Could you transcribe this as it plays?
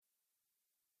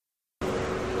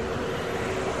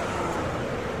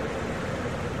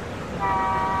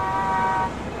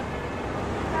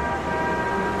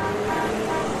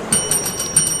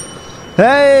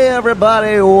Hey,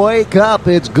 everybody, wake up.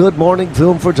 It's Good Morning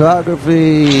Film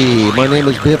Photography. My name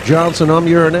is Biff Johnson. I'm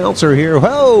your announcer here.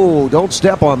 Whoa, don't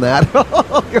step on that.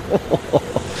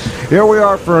 Here we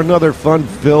are for another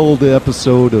fun-filled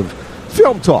episode of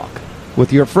Film Talk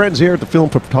with your friends here at the Film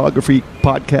Photography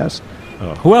Podcast.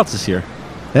 Who else is here?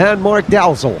 And Mark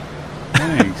Dalzell.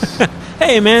 Thanks.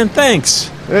 Hey, man, thanks.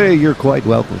 Hey, you're quite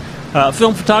welcome.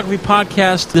 Film Photography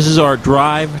Podcast. This is our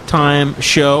drive time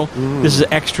show. This is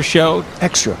an extra show.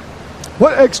 Extra.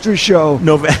 What extra show?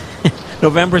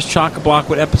 November's chock-a-block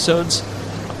with episodes.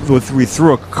 We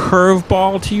threw a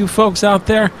curveball to you folks out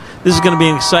there. This is going to be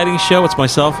an exciting show. It's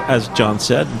myself, as John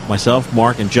said, myself,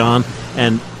 Mark, and John.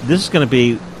 And this is going to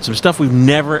be some stuff we've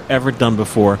never, ever done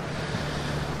before.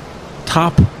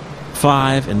 Top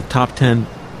 5 and top 10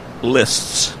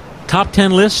 lists. Top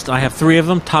 10 list, I have 3 of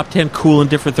them. Top 10 cool and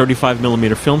different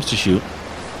 35mm films to shoot.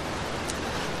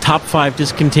 Top 5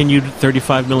 discontinued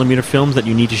 35mm films that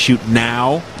you need to shoot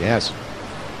now. Yes.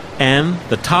 And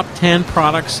the top 10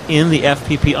 products in the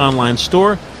FPP online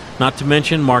store. Not to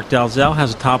mention, Mark Dalzell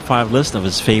has a top 5 list of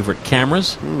his favorite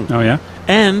cameras. Oh, yeah?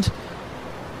 And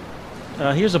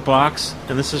here's a box,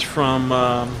 and this is from,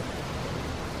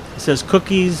 it says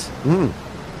Cookies.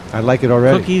 I like it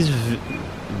already. Cookies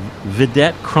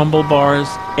Vidette Crumble Bars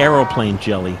Aeroplane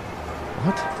Jelly.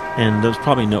 What? And there's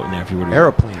probably a note in there if you were to...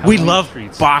 Aeroplane. We love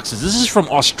boxes. This is from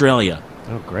Australia.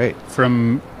 Oh, great.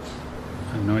 From...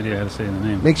 I have no idea how to say the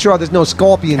name. Make sure there's no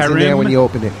scorpions in there when you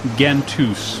open it.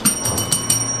 Gantus.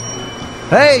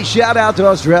 Hey, shout out to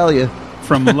Australia.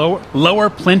 From Lower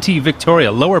Plenty,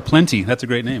 Victoria. Lower Plenty. That's a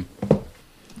great name.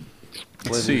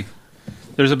 Let's see.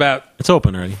 There's about It's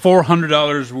open already.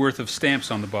 $400 worth of stamps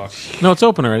on the box. No, it's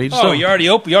open already. Just Oh, open. you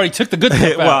already took the good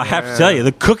stuff out. Well, I have to tell you,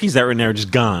 the cookies that were in there are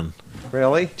just gone.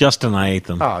 Really? Justin and I ate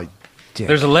them. Oh, damn.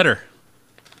 There's a letter.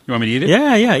 You want me to eat it?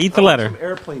 Yeah, eat the letter. Some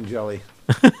airplane jelly.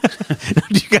 Do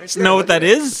you guys know what that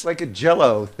It's is? like a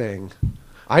Jell-O thing.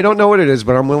 I don't know what it is,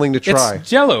 but I'm willing to try. It's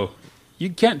Jell-O. You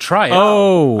can't try it.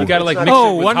 Oh. You got to mix it with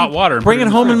why hot don't- water. And Bring put it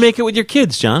in home the and fridge. make it with your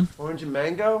kids, John. Orange and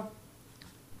mango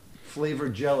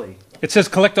flavored jelly. It says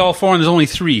collect all 4 and there's only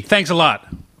 3. Thanks a lot.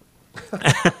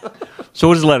 So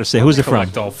what does the letter say? Who's it from?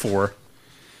 Collect all 4.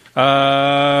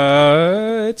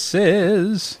 It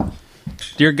says,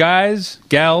 dear guys,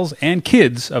 gals, and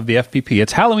kids of the FPP,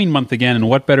 it's Halloween month again, and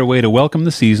what better way to welcome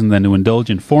the season than to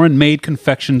indulge in foreign-made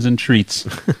confections and treats?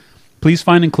 Please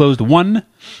find enclosed 1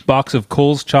 box of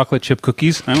Kohl's chocolate chip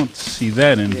cookies. I don't see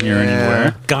that in here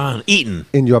anywhere. Gone. Eaten.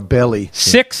 In your belly.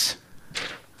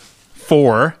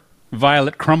 4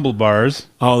 violet crumble bars.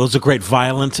 Oh, those are great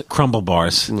violent crumble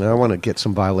bars. I want to get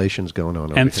some violations going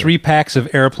on over And here. 3 packs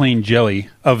of airplane jelly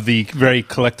of the very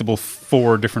collectible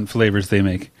 4 different flavors they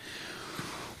make.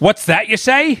 What's that, you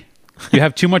say? You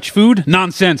have too much food?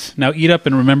 Nonsense. Now eat up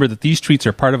and remember that these treats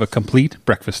are part of a complete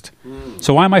breakfast.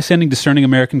 So why am I sending discerning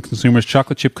American consumers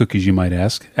chocolate chip cookies, you might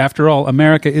ask? After all,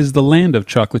 America is the land of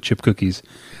chocolate chip cookies.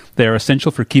 They are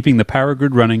essential for keeping the power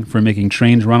grid running, for making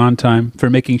trains run on time, for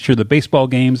making sure the baseball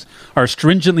games are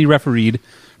stringently refereed,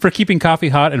 for keeping coffee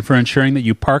hot, and for ensuring that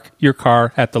you park your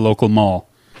car at the local mall.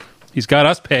 He's got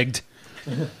us pegged.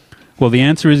 Well, the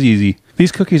answer is easy.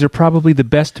 These cookies are probably the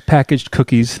best packaged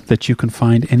cookies that you can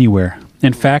find anywhere.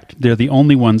 In fact, they're the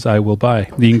only ones I will buy.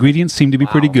 The ingredients seem to be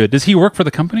pretty good. Does he work for the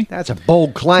company? That's a bold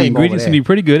The claim. ingredients seem to be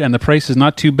pretty good, and the price is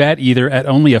not too bad either, at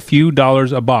only a few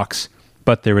dollars a box.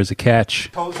 But there is a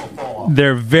catch.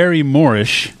 They're very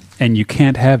Moorish, and you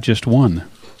can't have just 1.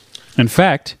 In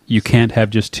fact, you can't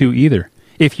have just 2 either.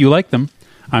 If you like them,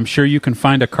 I'm sure you can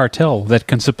find a cartel that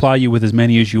can supply you with as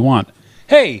many as you want.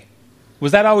 Hey,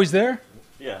 was that always there?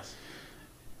 Yes.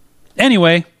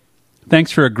 Anyway, thanks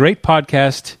for a great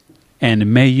podcast,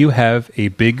 and may you have a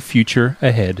big future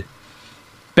ahead.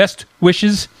 Best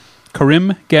wishes,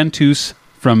 Karim Gantus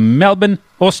from Melbourne,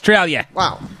 Australia.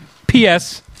 Wow.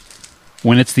 P.S.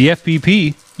 When it's the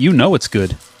FPP, you know it's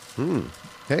good.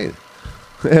 Hey.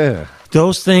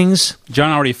 Those things, John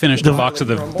already finished the box of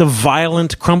the... the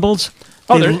violent crumbles,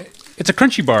 Oh, they, it's a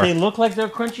crunchy bar. they look like they're a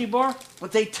crunchy bar,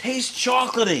 but they taste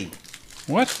chocolatey.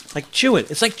 What? Like, chew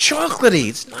it. It's like chocolatey.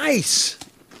 It's nice.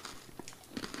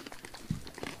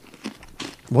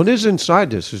 What is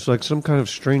inside this? It's like some kind of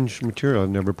strange material I've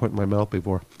never put in my mouth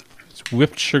before. It's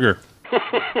whipped sugar.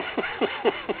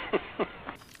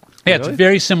 Yeah, it's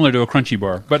very similar to a crunchy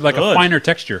bar, but like a Good. finer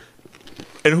texture.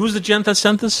 And who's the gent that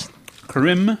sent this?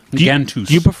 Karim Do you, Gantus.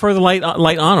 do you prefer the light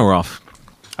on or off?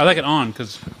 I like it on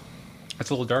because it's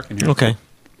a little dark in here. Okay.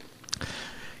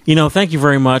 You know, thank you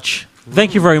very much.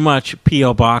 Thank you very much,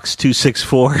 P.O. Box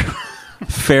 264,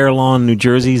 Fair Lawn, New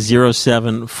Jersey,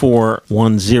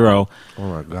 07410. Oh,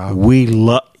 my God. We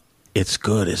love... It's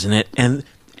good, isn't it? And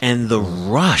the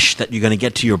rush that you're going to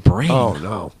get to your brain. Oh,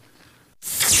 no.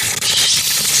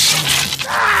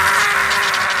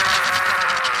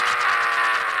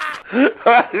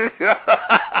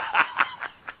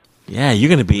 Yeah, you're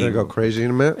going to be... Gonna go crazy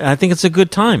in a minute? I think it's a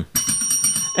good time.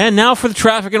 And now for the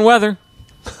traffic and weather.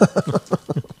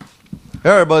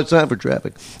 All right, but it's time for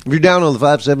traffic. If you're down on the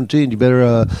 517, you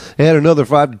better add another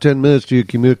 5 to 10 minutes to your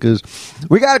commute, because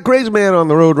we got a crazy man on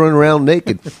the road running around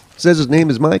naked. Says his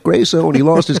name is Mike Grayso, and he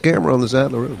lost his camera on the side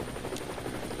of the road.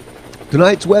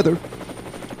 Tonight's weather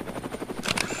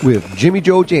with Jimmy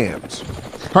Joe Jams.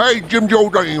 Hey, Jim Joe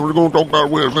James, we're going to talk about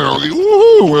weather now.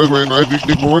 Woohoo! Weather, nice big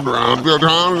stick going around. It's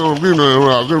time, it's going to be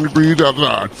 70 degrees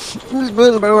outside.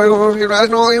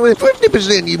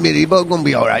 50% humidity, but going to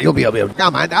be all right. You'll be able to.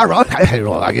 Come on, all right. I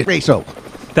get Grayso.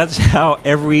 That's how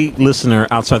every listener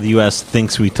outside the U.S.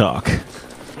 thinks we talk.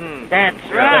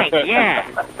 That's right, yeah.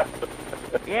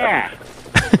 Yeah.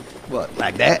 What,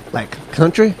 like that? Like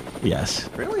country? Yes.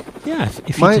 Really? Yeah.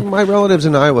 If you My relatives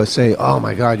in Iowa say, oh,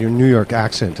 my God, your New York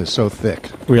accent is so thick.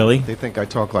 really? They think I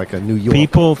talk like a New York.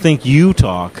 People think you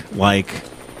talk like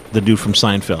the dude from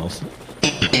Seinfeld.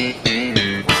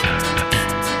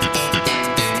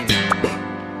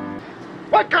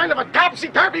 What kind of a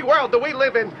topsy-turvy world do we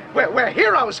live in where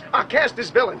heroes are cast as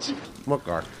villains? What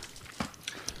guy?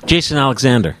 Jason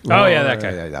Alexander. Oh, yeah, that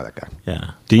guy. Yeah, that guy.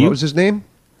 Yeah. Do What you? was his name?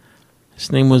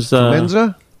 His name was...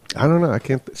 Menza? I don't know. I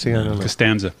can't see. I don't know.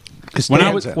 Costanza.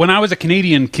 Costanza. When I was a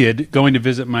Canadian kid going to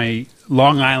visit my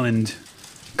Long Island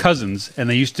cousins, and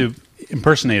they used to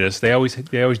impersonate us, they always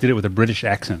did it with a British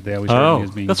accent. They always heard me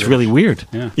as being that's British. really weird.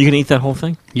 Yeah. You going to eat that whole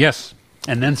thing? Yes,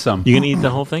 and then some. You going to eat the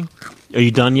whole thing? Are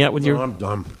you done yet with your... No, I'm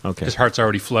done. Okay. His heart's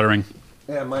already fluttering.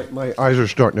 Yeah, my eyes are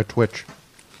starting to twitch.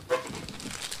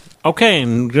 Okay,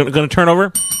 and going to turn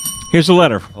over. Here's the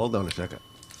letter. Hold on a second.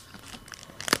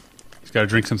 He's got to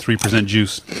drink some 3%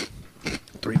 juice.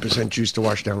 3% juice to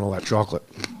wash down all that chocolate.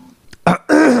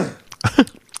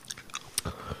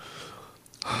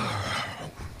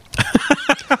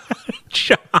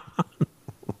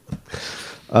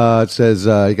 It says,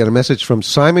 you got a message from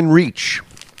Simon Reach.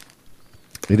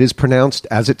 It is pronounced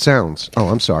as it sounds. Oh,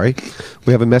 I'm sorry.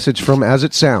 We have a message from As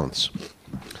It Sounds.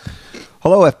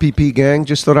 Hello, FPP gang.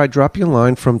 Just thought I'd drop you a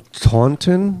line from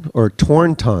Taunton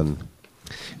in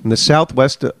the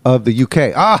southwest of the UK.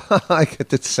 I get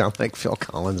to sound like Phil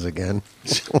Collins again.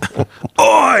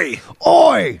 Oi!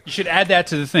 Oi! You should add that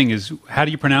to the thing. Is how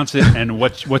do you pronounce it, and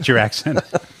what's your accent?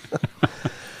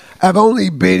 I've only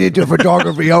been into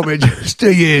photography almost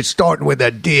 2 years, starting with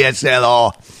a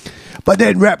DSLR, but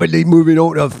then rapidly moving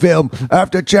on to film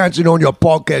after chancing on your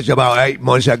podcast about 8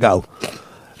 months ago.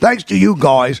 Thanks to you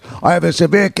guys, I have a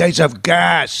severe case of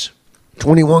gas.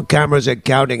 21 cameras and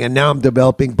counting, and now I'm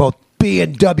developing both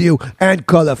B&W and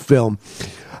color film.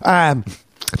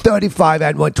 35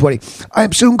 and 120. I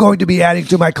am soon going to be adding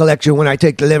to my collection when I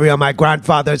take delivery on my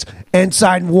grandfather's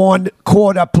Ensign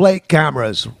 1/4 plate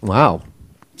cameras. Wow.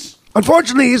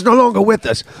 Unfortunately, he's no longer with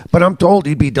us, but I'm told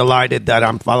he'd be delighted that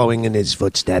I'm following in his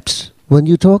footsteps. When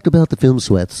you talked about the film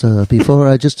sweats before,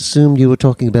 I just assumed you were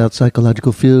talking about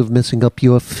psychological fear of messing up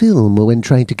your film when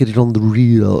trying to get it on the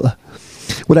reel.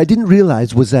 What I didn't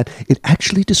realize was that it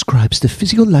actually describes the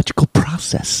physiological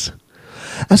process.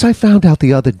 As I found out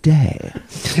the other day,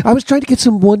 I was trying to get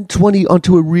some 120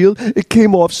 onto a reel. It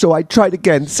came off, so I tried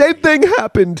again. Same thing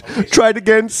happened. Tried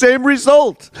again, same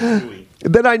result.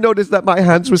 Then I noticed that my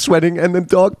hands were sweating and the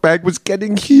dog bag was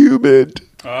getting humid.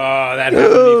 Oh, that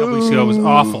happened to me a couple weeks ago. It was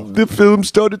awful. The film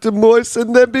started to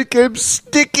moisten, then became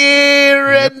sticky,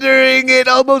 rendering it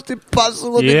almost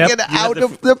impossible to get out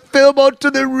of the film onto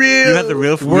the reel. You had the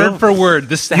real Word for word.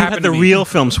 This You happened had the to me. real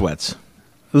film sweats.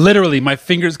 Literally, my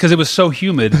fingers, because it was so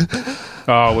humid.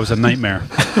 Oh, it was a nightmare.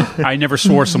 I never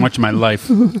swore so much in my life.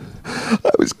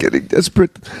 I was getting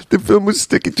desperate. The film was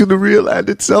sticking to the reel and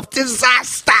itself.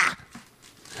 Disaster!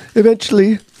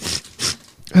 Eventually,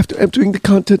 after emptying the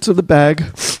contents of the bag,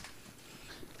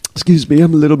 excuse me,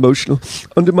 I'm a little emotional,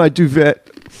 under my duvet,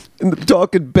 in the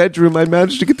darkened bedroom, I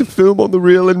managed to get the film on the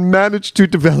reel and managed to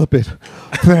develop it.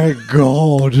 Thank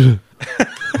God.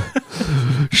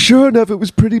 Sure enough, it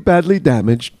was pretty badly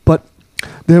damaged, but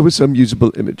there were some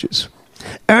usable images.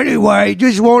 Anyway,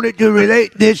 just wanted to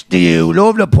relate this to you.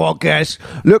 Love the podcast.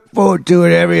 Look forward to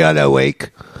it every other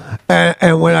week.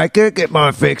 And when I can't get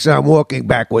my fix, I'm walking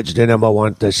backwards to number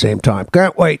one at the same time.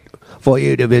 Can't wait for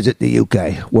you to visit the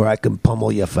UK, where I can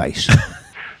pummel your face.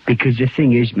 Because the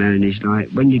thing is, man, is like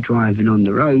when you're driving on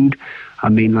the road, I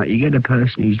mean, like you get a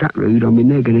person who's that rude, I mean,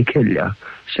 they're going to kill you.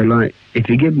 So, like, if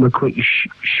you give them a quick,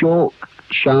 short,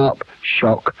 sharp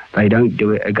shock, they don't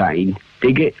do it again.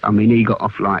 dig it. I mean, he got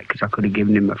off light because I could have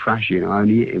given him a thrashing. I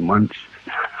only hit him once.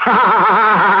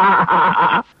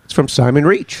 It's from Simon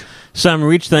Reach, Simon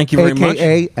Reach, thank you very much.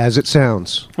 a.k.a. As It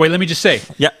Sounds. Wait, let me just say.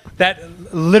 Yeah.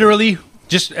 That literally,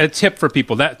 just a tip for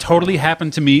people, that totally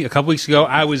happened to me a couple weeks ago.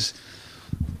 I was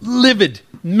livid,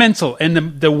 mental,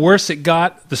 and the worse it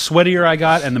got, the sweatier I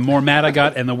got, and the more mad I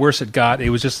got, and the worse it got.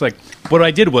 It was just like, what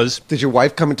I did was... Did your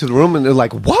wife come into the room and they're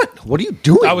like, what? What are you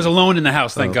doing? I was alone in the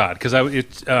house, thank God. Because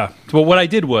but what I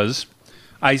did was,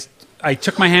 I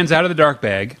took my hands out of the dark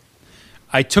bag,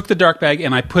 I took the dark bag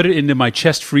and I put it into my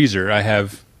chest freezer I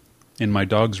have in my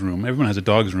dog's room. Everyone has a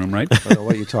dog's room, right? I don't know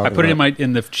what you're talking I put about. it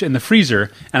in the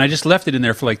freezer, and I just left it in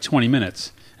there for like 20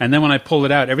 minutes. And then when I pulled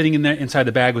it out, everything in there inside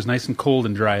the bag was nice and cold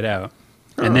and dried out.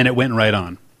 And then it went right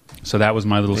on. So that was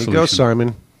my little There you solution. go,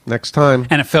 Simon. Next time,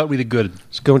 And it felt really good.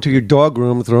 just go into your dog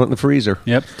room, throw it in the freezer.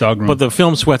 Yep, dog room. But the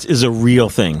film sweats is a real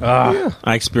thing. I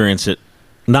experience it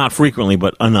not frequently,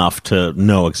 but enough to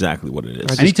know exactly what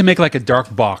it is. I need to make like a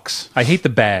dark box. I hate the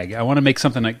bag. I want to make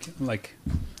something like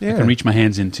I Yeah. can reach my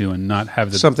hands into and not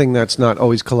have the... Something that's not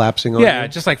always collapsing on Yeah, you.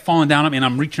 just like falling down on me, and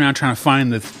I'm reaching around trying to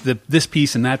find this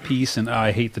piece and that piece, and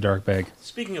I hate the dark bag.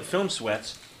 Speaking of film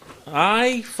sweats,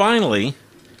 I finally...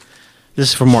 This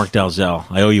is from Mark Dalzell.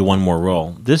 I owe you one more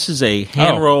roll. This is a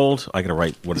hand-rolled... I got to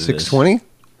write what it is. 620?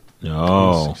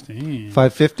 No.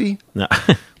 550? No.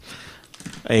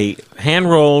 A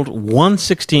hand-rolled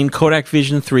 1/16 Kodak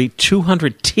Vision 3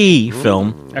 200T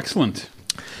film. Excellent.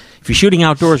 If you're shooting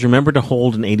outdoors, remember to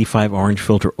hold an 85 orange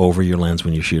filter over your lens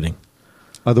when you're shooting.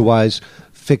 Otherwise,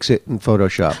 fix it in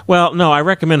Photoshop. Well, no, I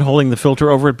recommend holding the filter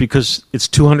over it because it's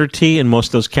 200T, and most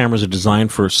of those cameras are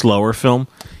designed for slower film,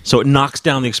 so it knocks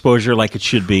down the exposure like it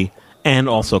should be, and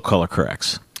also color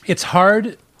corrects. It's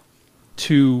hard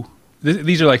to...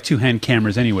 These are like two-hand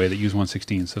cameras anyway that use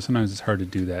 1/16, so sometimes it's hard to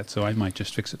do that, so I might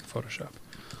just fix it in Photoshop.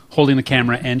 Holding the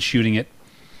camera and shooting it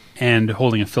and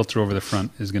holding a filter over the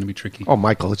front is going to be tricky. Oh,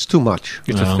 Michael, it's too much.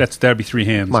 That'd be 3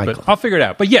 hands, Michael. but I'll figure it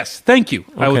out. But yes, thank you.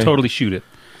 I will Okay. totally shoot it.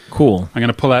 Cool. I'm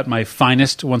going to pull out my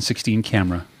finest 1/16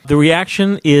 camera. The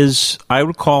reaction is, I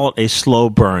would call it a slow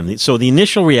burn. So the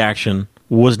initial reaction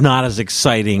was not as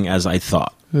exciting as I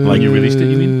thought. Like you released it,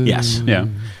 you mean? Yes. Yeah.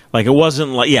 Like it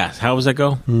wasn't like, yeah, how does that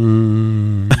go?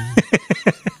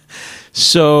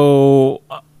 So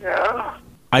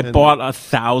I bought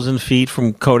 1,000 feet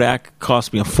from Kodak.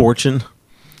 Cost me a fortune.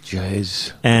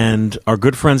 Jeez. And our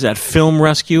good friends at Film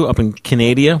Rescue up in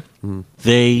Canada,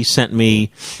 they sent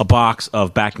me a box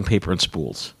of backing paper and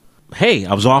spools. Hey,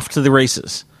 I was off to the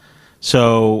races.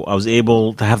 So I was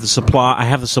able to have the supply. I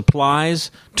have the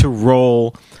supplies to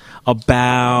roll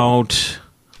about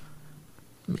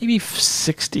maybe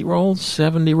 60 rolls,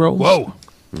 70 rolls. Whoa.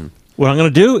 What I'm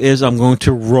going to do is I'm going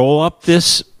to roll up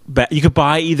this. You could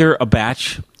buy either a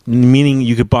batch, meaning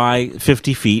you could buy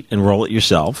 50 feet and roll it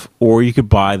yourself, or you could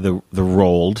buy the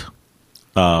rolled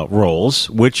rolls,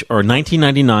 which are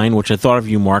 $19.99, which I thought of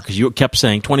you, Mark, because you kept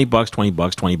saying $20, $20,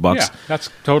 $20. Yeah, that's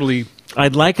totally...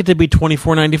 I'd like it to be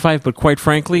 $24.95, but quite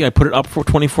frankly, I put it up for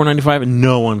 $24.95 and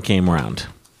no one came around.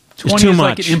 20 it's too is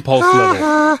much. like an impulse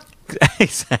level.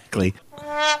 Exactly.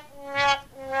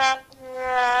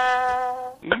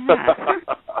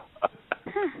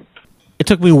 It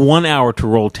took me 1 hour to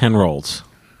roll 10 rolls.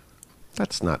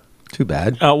 That's not too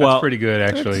bad. Oh, well, That's pretty good,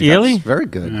 actually. really? Very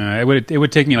good. It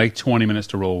would take me like 20 minutes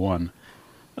to roll one.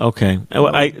 Okay.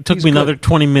 It took he's me good. another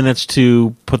 20 minutes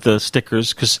to put the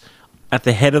stickers, because at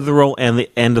the head of the roll and the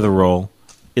end of the roll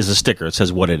is a sticker. It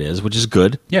says what it is, which is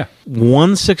good. Yeah.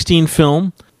 1/16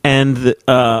 film, and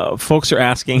folks are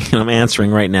asking, and I'm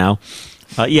answering right now.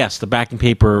 Yes, the backing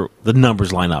paper, the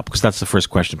numbers line up, because that's the first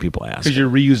question people ask. Because you're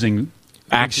reusing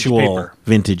Actual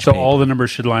vintage So paper. all the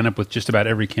numbers should line up with just about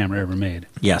every camera ever made.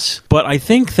 Yes. But I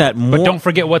think that more... But don't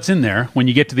forget what's in there when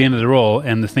you get to the end of the roll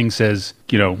and the thing says,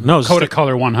 No, it's a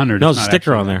Kodacolor 100. No, It's there's a not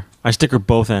sticker actually on there. I sticker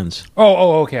both ends.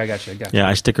 Oh, okay, I got you. Yeah,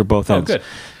 I sticker both ends. good.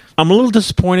 I'm a little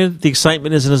disappointed the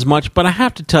excitement isn't as much, but I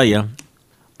have to tell you,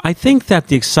 I think that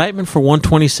the excitement for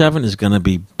 127 is going to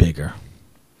be bigger.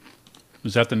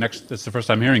 Is that the next? That's the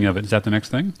first I'm hearing of it. Is that the next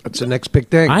thing? That's the next big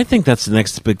thing. I think that's the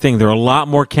next big thing. There are a lot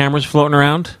more cameras floating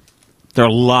around. There are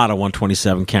a lot of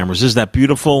 127 cameras. There's that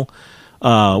beautiful,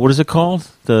 what is it called?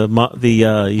 The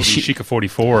Yashica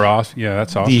 44 off. Yeah,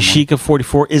 that's awesome. The Yashica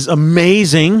 44 is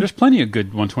amazing. There's plenty of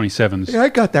good 127s. Yeah, I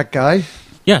got that guy.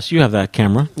 Yes, you have that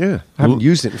camera. Yeah, I haven't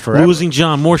used it in forever. Losing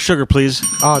John. More sugar, please.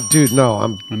 Oh, dude,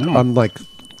 no, I know.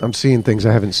 I'm seeing things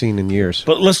I haven't seen in years.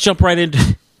 But let's jump right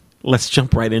into. Let's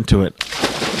jump right into it.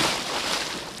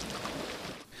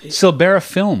 Silbera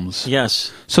Films.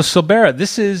 Yes. So Silbera,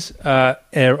 this is a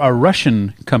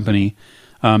Russian company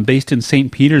based in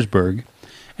St. Petersburg,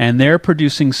 and they're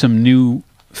producing some new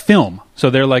film.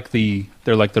 So they're like the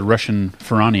Russian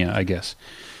Ferrania, I guess.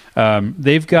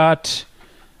 They've got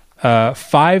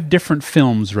 5 different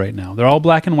films right now. They're all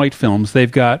black and white films.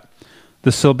 They've got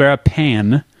the Silbera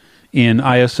Pan in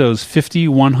ISOs 50,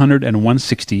 100, and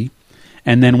 160,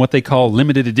 and then what they call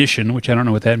limited edition, which I don't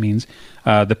know what that means,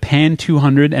 the Pan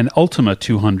 200 and Ultima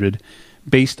 200,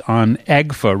 based on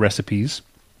AGFA recipes,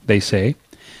 they say.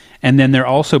 And then they're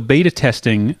also beta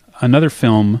testing another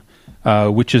film,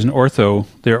 which is an Orta,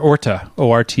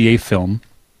 O-R-T-A film,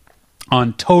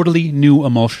 on totally new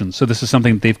emulsions. So this is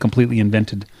something that they've completely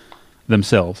invented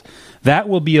themselves. That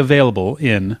will be available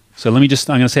in... So I'm going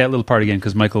to say that little part again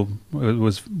because Michael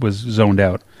was zoned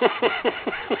out.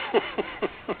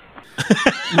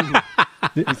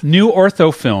 New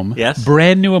ortho film, yes,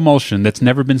 brand new emulsion that's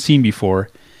never been seen before,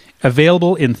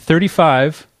 available in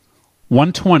 35,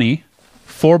 120,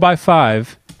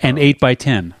 4x5, and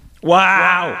 8x10.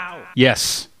 Wow.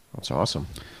 Yes. That's awesome.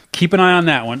 Keep an eye on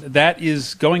that one. That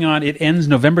is going on. It ends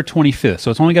November 25th,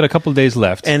 so it's only got a couple of days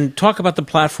left. And talk about the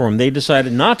platform. They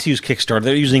decided not to use Kickstarter.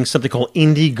 They're using something called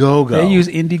Indiegogo. They use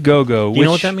Indiegogo. Do you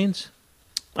know what that means?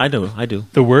 I do.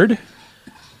 The word?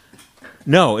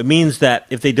 No, it means that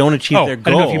if they don't achieve their goal...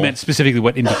 I don't know if you meant specifically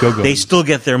what Indiegogo they is. still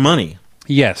get their money.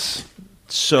 Yes.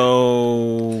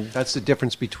 So... That's the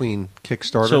difference between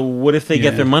Kickstarter. So what if they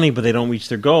get their money but they don't reach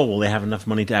their goal? Will they have enough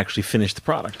money to actually finish the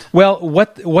product? Well,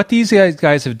 what these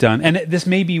guys have done, and this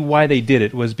may be why they did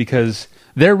it, was because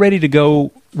they're ready to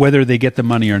go whether they get the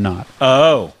money or not.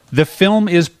 Oh. The film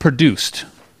is produced.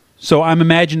 So I'm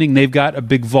imagining they've got a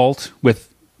big vault with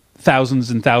thousands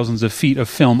and thousands of feet of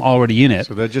film already in it.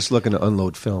 So they're just looking to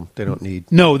unload film. They don't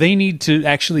need... No, they need to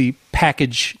actually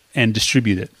package and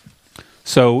distribute it.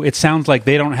 So it sounds like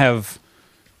they don't have...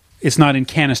 It's not in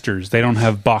canisters. They don't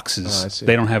have boxes.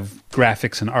 They don't have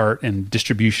graphics and art and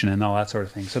distribution and all that sort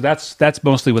of thing. So that's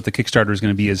mostly what the Kickstarter is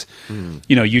going to be is,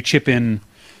 you chip in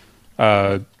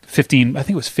 15... I think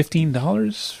it was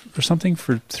 $15 or something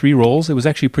for 3 rolls. It was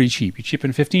actually pretty cheap. You chip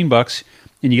in $15...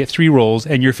 and you get 3 rolls,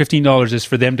 and your $15 is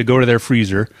for them to go to their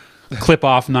freezer, clip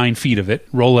off 9 feet of it,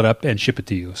 roll it up, and ship it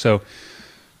to you. So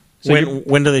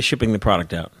when are they shipping the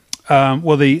product out?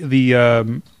 Well,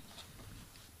 the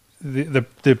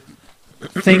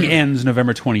thing ends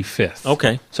November 25th.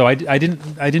 Okay. So I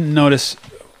didn't notice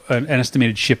an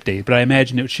estimated ship date, but I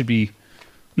imagine it should be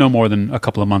no more than a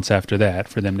couple of months after that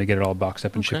for them to get it all boxed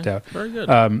up and shipped out. Very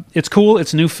good. It's cool.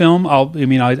 It's a new film.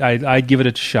 I'd give it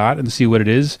a shot and see what it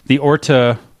is. The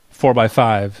Orta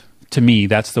 4x5, to me,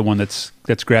 that's the one that's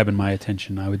grabbing my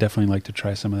attention. I would definitely like to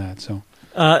try some of that. So,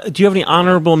 do you have any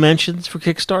honorable mentions for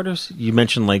Kickstarters? You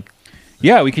mentioned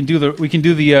yeah, we can do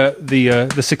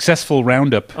the successful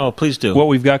roundup. Oh, please do. What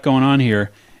we've got going on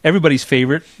here. Everybody's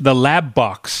favorite, the Lab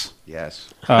Box.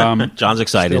 Yes. John's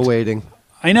excited. Still waiting.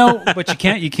 I know, but you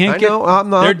can't I know,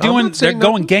 I'm not- They're I'm not saying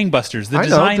going gangbusters. The I know,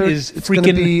 design is it's freaking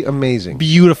gonna be amazing.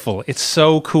 beautiful. It's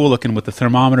so cool looking with the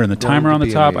thermometer and the timer on the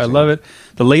be top. amazing. I love it.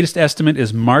 The latest estimate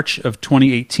is March of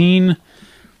 2018.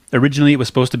 Originally, it was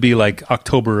supposed to be like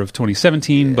October of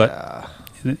 2017, but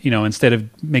instead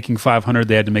of making 500,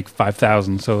 they had to make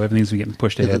 5,000. So everything's getting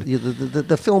pushed ahead.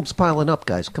 The film's piling up,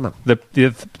 guys. Come on. The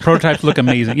prototypes look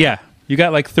amazing. Yeah, you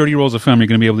got like 30 rolls of film. You're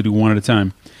going to be able to do one at a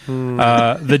time.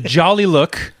 The Jolly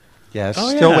Look. Yes,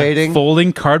 still waiting.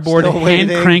 Folding cardboard, Still waiting.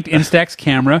 hand-cranked Instax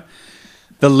camera.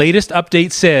 The latest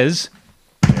update says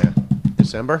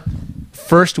December?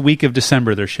 first week of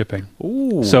December they're shipping.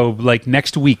 Ooh. So like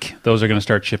next week, those are going to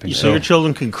start shipping. So your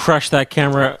children can crush that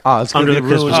camera it's gonna under the be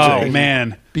Christmas ruined. tree. Oh,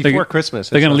 man. Before Christmas.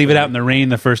 They're That's going to not leave it gonna out in the rain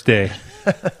the first day.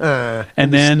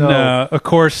 And then, snow. of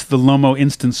course, the Lomo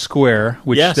Instant Square,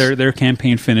 which Yes. their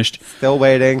campaign finished. Still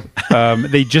waiting.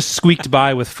 They just squeaked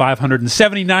by with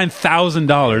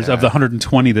 $579,000 of the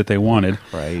 120 that they wanted.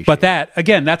 Crazy. But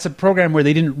that's a program where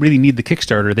they didn't really need the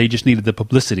Kickstarter. They just needed the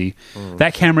publicity.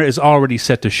 That camera is already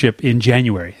set to ship in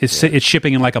January. It's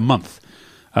shipping in like a month.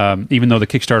 Even though the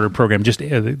Kickstarter program the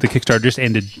Kickstarter just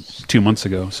ended 2 months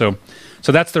ago. So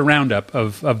that's the roundup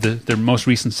of their most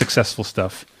recent successful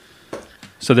stuff.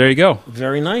 So there you go.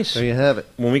 Very nice. There you have it.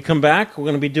 When we come back, we're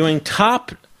going to be doing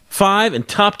top 5 and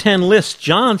top 10 lists.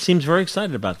 John seems very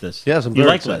excited about this. Yes, I'm You very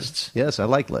like excited. lists. Yes, I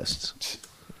like lists.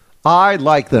 I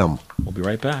like them. We'll be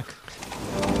right back.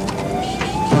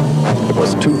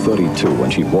 was 2:32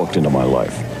 when she walked into my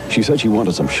life. She said she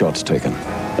wanted some shots taken.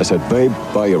 I said, babe,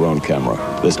 buy your own camera.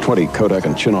 There's 20 Kodak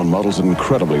and Chinon models at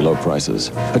incredibly low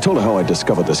prices. I told her how I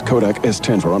discovered this Kodak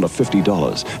S10 for under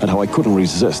 $50 and how I couldn't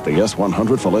resist the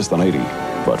S100 for less than $80.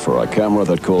 But for a camera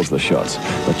that calls the shots,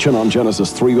 the Chinon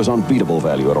Genesis 3 was unbeatable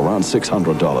value at around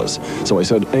 $600. So I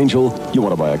said, Angel, you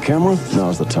want to buy a camera?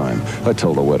 Now's the time. I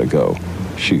told her where to go.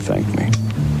 She thanked me.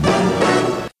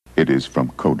 It is from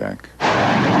Kodak.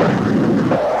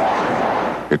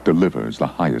 It delivers the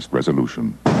highest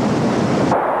resolution.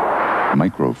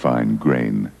 Microfine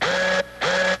grain.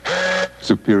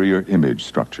 Superior image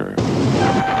structure.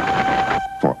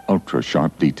 For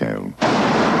ultra-sharp detail.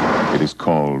 It is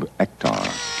called Ektar.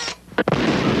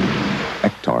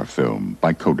 Ektar Film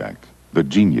by Kodak. The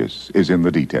genius is in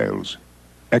the details.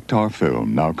 Ektar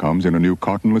Film now comes in a new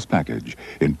cartonless package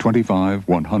in 25,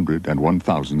 100, and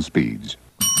 1,000 speeds.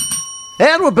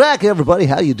 And we're back, everybody.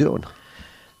 How you doing?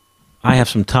 I have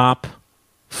some top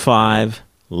 5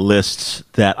 lists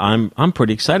that I'm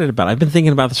pretty excited about. I've been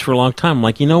thinking about this for a long time. I'm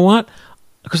like, you know what?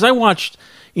 Because I watched,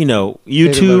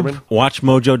 YouTube,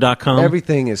 WatchMojo.com.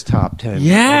 Everything is top 10.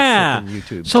 Yeah. On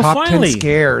YouTube. So top finally, 10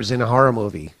 scares in a horror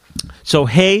movie. So,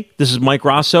 hey, this is Mike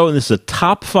Rosso, and this is a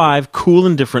top 5 cool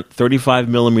and different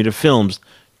 35mm films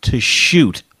to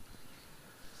shoot.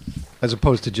 As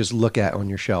opposed to just look at on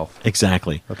your shelf.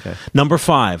 Exactly. Okay. Number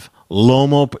 5,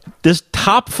 Lomo. This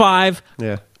top 5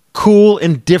 Yeah. cool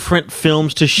and different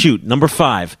films to shoot. Number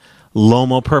 5,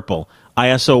 Lomo Purple,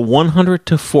 ISO 100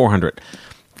 to 400.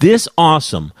 This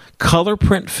awesome color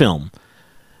print film,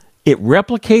 it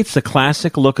replicates the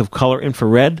classic look of color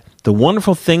infrared. The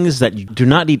wonderful thing is that you do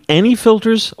not need any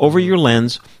filters over your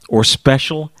lens or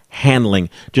special handling.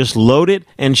 Just load it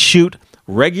and shoot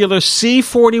regular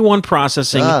C41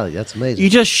 processing. Oh, that's amazing. You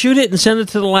just shoot it and send it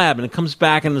to the lab, and it comes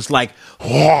back and it's like,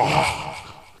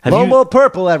 Lomo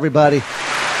Purple, everybody.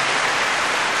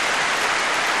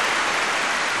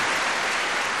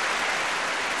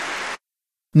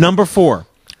 Number 4,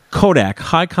 Kodak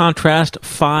High Contrast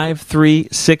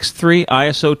 5363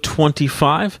 ISO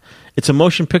 25. It's a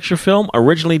motion picture film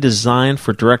originally designed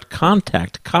for direct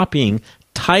contact, copying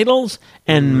titles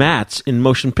and mats in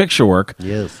motion picture work.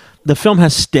 Yes. The film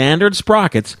has standard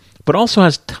sprockets, but also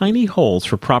has tiny holes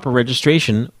for proper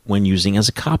registration when using as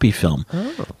a copy film.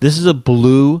 Oh. This is a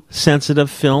blue-sensitive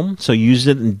film, so use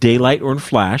it in daylight or in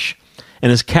flash,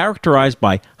 and is characterized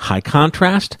by high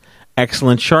contrast,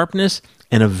 excellent sharpness,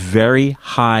 and a very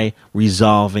high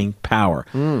resolving power.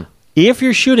 If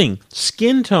you're shooting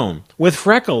skin tone with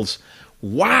freckles,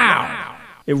 wow!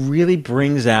 It really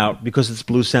brings out, because it's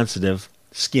blue sensitive,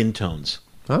 skin tones.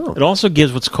 Oh. It also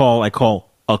gives what's called, I call,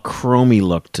 a chromy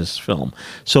look to this film.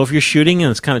 So if you're shooting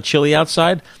and it's kind of chilly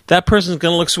outside, that person's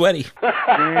going to look sweaty.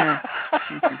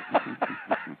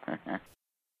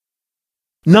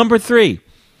 Number 3,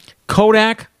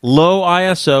 Kodak Low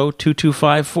ISO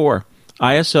 2254.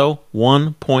 ISO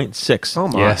 1.6. Oh,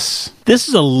 my. Yes. This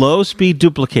is a low-speed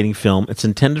duplicating film. It's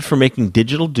intended for making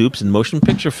digital dupes in motion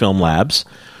picture film labs.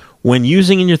 When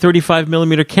using in your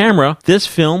 35mm camera, this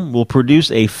film will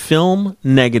produce a film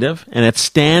negative and at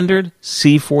standard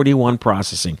C41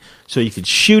 processing. So you can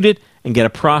shoot it and get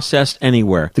it processed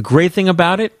anywhere. The great thing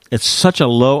about it, it's such a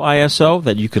low ISO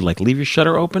that you could leave your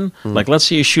shutter open. Like let's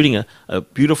say you're shooting a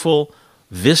beautiful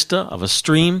vista of a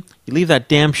stream. You leave that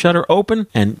damn shutter open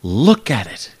and look at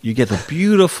it. You get the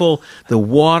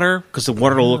water, because the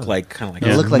water will look like kind of like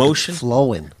It'll look motion. like it's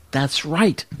flowing. That's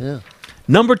right. Yeah.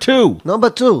 Number 2.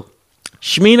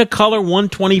 Shmina Color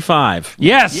 125.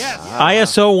 Yes.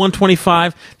 ISO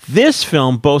 125. This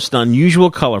film boasts an unusual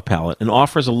color palette and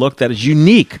offers a look that is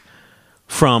unique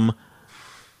from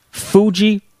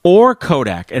Fuji or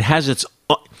Kodak. It has its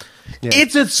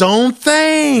own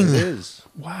thing. It is.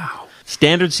 Wow.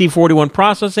 Standard C41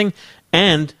 processing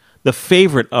and the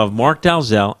favorite of Mark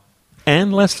Dalzell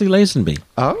and Leslie Lazenby.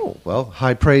 Oh, well,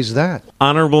 high praise that.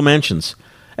 Honorable mentions.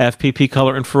 FPP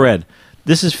Color Infrared.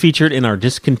 This is featured in our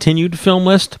discontinued film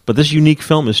list, but this unique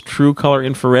film is true color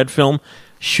infrared film.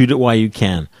 Shoot it while you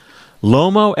can.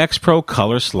 Lomo X Pro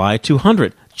Color Slide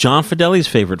 200. John Fideli's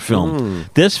favorite film.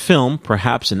 This film,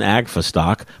 perhaps an Agfa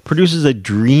stock, produces a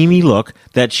dreamy look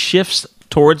that shifts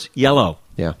towards yellow.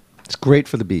 Yeah. It's great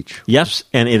for the beach. Yes,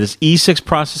 and it is E6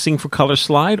 processing for color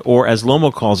slide, or as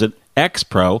Lomo calls it, X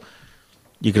Pro.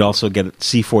 You could also get it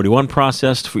C41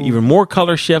 processed for even more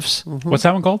color shifts. What's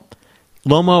that one called?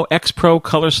 Lomo X Pro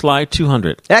Color Slide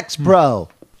 200. X Pro.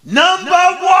 Number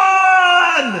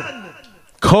 1!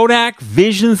 Kodak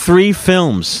Vision 3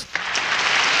 films.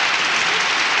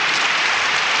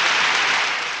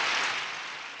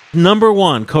 Number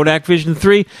 1, Kodak Vision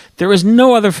 3. There is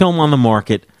no other film on the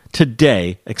market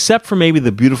today, except for maybe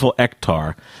the beautiful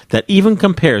Ektar, that even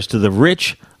compares to the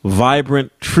rich,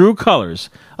 vibrant, true colors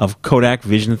of Kodak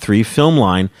Vision 3 film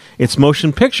line. It's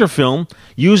motion picture film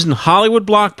used in Hollywood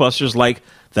blockbusters like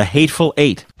The Hateful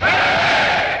Eight,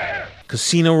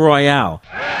 Casino Royale,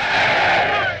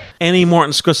 any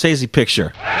Martin Scorsese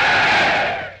picture,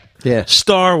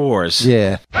 Star Wars.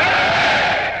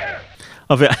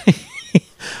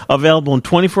 Available in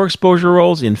 24 exposure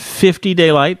rolls in 50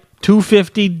 daylight,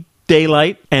 250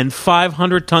 daylight, and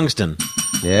 500 tungsten.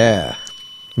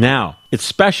 Now, it's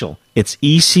special. It's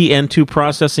ECN2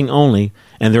 processing only,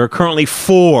 and there are currently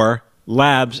 4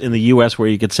 labs in the U.S. where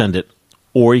you could send it,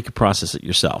 or you could process it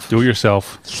yourself. Do it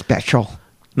yourself. Special.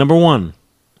 Number 1,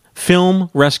 Film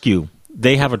Rescue.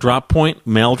 They have a drop point,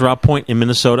 mail drop point in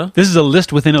Minnesota. This is a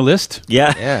list within a list?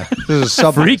 Yeah. This is a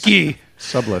sub Freaky.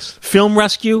 Sublist. Film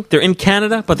Rescue, they're in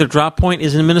Canada, but their drop point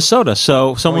is in Minnesota.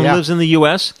 So someone who lives in the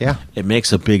U.S., it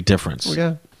makes a big difference.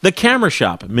 The Camera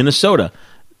Shop, Minnesota,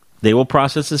 they will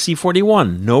process the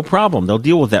C41. No problem. They'll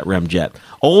deal with that Remjet.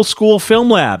 Old School Film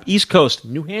Lab, East Coast,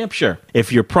 New Hampshire.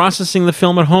 If you're processing the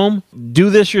film at home, do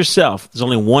this yourself. There's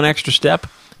only one extra step,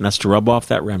 and that's to rub off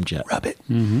that Remjet. Rub it.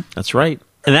 That's right.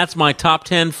 And that's my top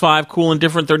 10 5 cool and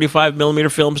different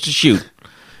 35mm films to shoot.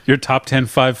 Your top 10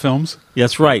 5 films?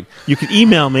 That's right. You can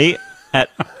email me at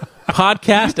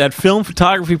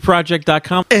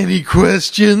podcast@filmphotographyproject.com. Any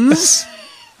questions?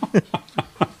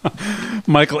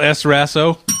 Michael S.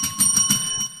 Rasso.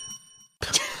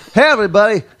 Hey,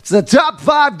 everybody. It's the top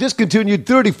 5 discontinued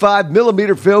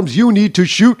 35mm films you need to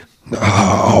shoot.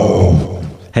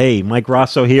 Hey, Mike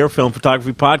Rosso here, Film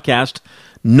Photography Podcast.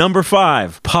 Number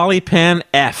 5, Polypan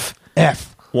F.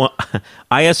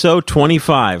 ISO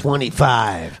 25.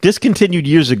 25. Discontinued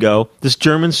years ago, this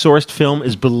German-sourced film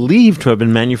is believed to have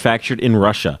been manufactured in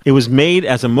Russia. It was made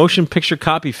as a motion picture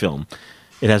copy film.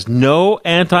 It has no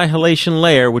anti-halation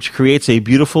layer, which creates a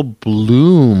beautiful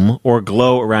bloom or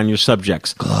glow around your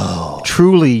subjects. Glow.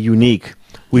 Truly unique.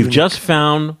 We've just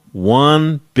found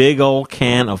one big old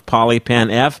can of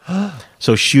Polypan F.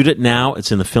 So shoot it now.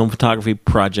 It's in the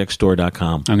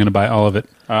filmphotographyprojectstore.com. I'm going to buy all of it.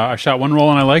 I shot one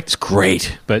roll and I liked it. It's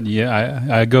great. But yeah,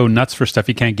 I go nuts for stuff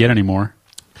you can't get anymore.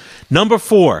 Number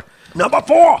 4. Number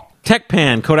 4.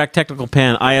 TechPan, Kodak Technical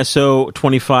Pan, ISO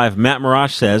 25. Matt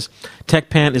Mirage says,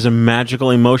 TechPan is a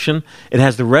magical emotion. It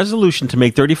has the resolution to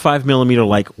make 35mm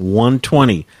like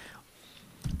 120.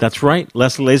 That's right.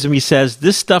 Leslie Lazenby says,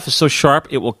 this stuff is so sharp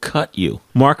it will cut you.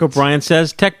 Mark O'Brien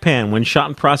says, TechPan, when shot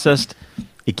and processed,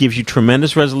 it gives you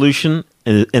tremendous resolution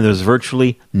and there's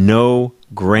virtually no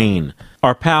grain.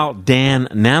 Our pal Dan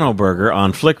Nanoberger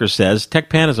on Flickr says,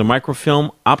 TechPan is a microfilm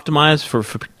optimized for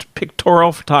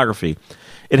pictorial photography.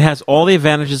 It has all the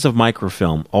advantages of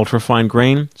microfilm, ultra-fine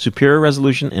grain, superior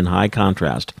resolution, and high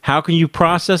contrast. How can you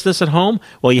process this at home?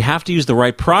 Well, you have to use the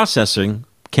right processing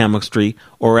chemistry,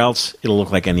 or else it'll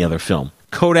look like any other film.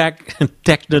 Kodak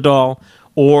Technodol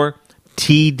or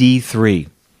TD3.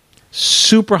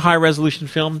 Super high resolution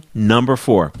film, number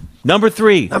 4. Number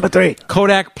 3.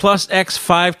 Kodak Plus X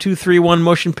 5231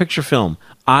 motion picture film,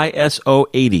 ISO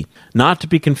 80. Not to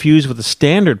be confused with the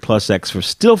standard Plus X for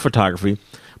still photography.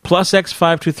 Plus X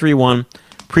 5231,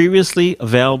 previously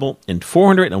available in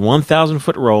 400 and 1,000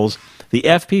 foot rolls. The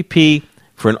FPP,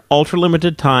 for an ultra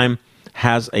limited time,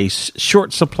 has a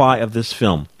short supply of this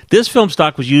film. This film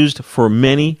stock was used for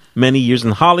many, many years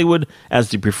in Hollywood as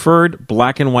the preferred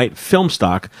black and white film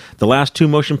stock. The last 2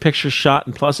 motion pictures shot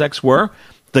in Plus X were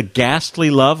The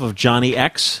Ghastly Love of Johnny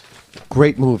X.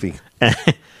 Great movie.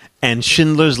 And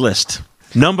Schindler's List.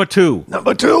 Number 2.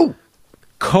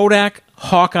 Kodak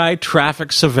Hawkeye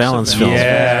traffic surveillance film.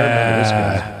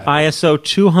 Yeah. ISO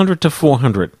 200 to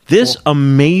 400. This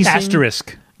amazing...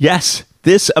 Asterisk. Yes.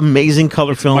 This amazing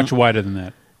color film... Much wider than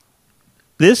that.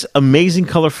 This amazing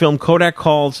color film Kodak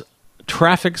calls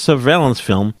traffic surveillance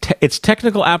film. Its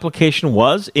technical application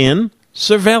was in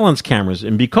surveillance cameras,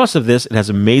 and because of this, it has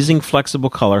amazing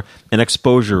flexible color and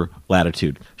exposure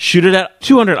latitude. Shoot it at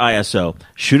 200 ISO.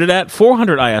 Shoot it at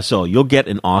 400 ISO. You'll get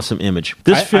an awesome image.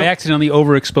 I accidentally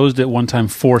overexposed it one time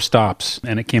 4 stops,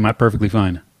 and it came out perfectly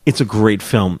fine. It's a great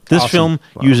film. This film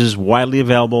uses widely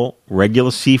available regular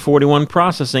C41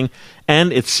 processing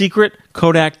and its secret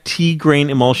Kodak T-grain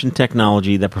emulsion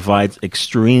technology that provides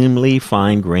extremely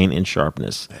fine grain and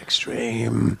sharpness.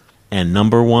 Extreme. And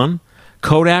number 1,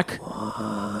 Kodak.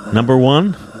 Number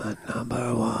 1.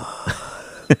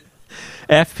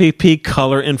 FPP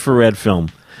color infrared film.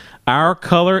 Our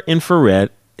color infrared,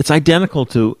 it's identical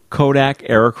to Kodak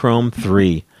Aerochrome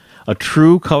 3. A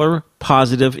true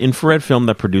color-positive infrared film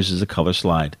that produces a color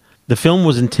slide. The film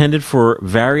was intended for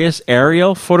various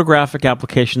aerial photographic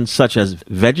applications such as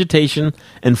vegetation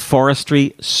and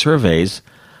forestry surveys,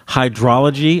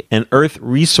 hydrology, and earth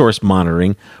resource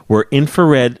monitoring, where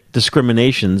infrared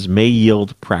discriminations may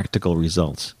yield practical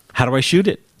results. How do I shoot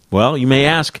it? Well, you may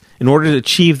ask, in order to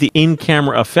achieve the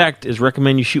in-camera effect, is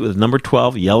recommend you shoot with number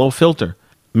 12 yellow filter.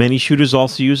 Many shooters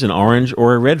also use an orange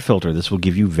or a red filter. This will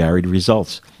give you varied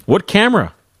results. What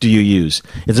camera do you use?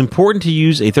 It's important to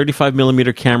use a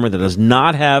 35mm camera that does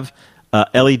not have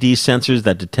LED sensors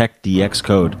that detect DX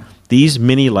code. These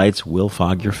mini lights will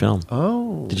fog your film.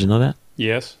 Oh. Did you know that?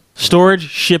 Yes. Storage,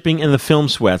 shipping, and the film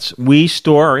sweats. We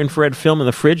store our infrared film in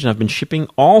the fridge, and I've been shipping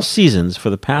all seasons for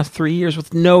the past 3 years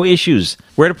with no issues.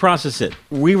 Where to process it?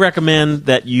 We recommend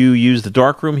that you use the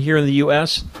darkroom here in the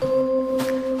U.S.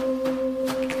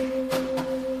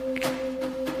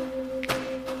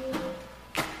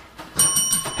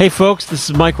 Hey, folks, this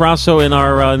is Mike Rosso, and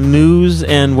our news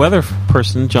and weather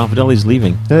person, John Fideli's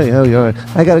leaving. Hey, how you are?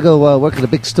 I got to go work on a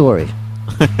big story.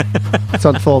 It's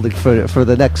unfolding for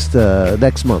the next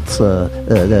month's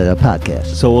podcast.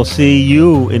 So we'll see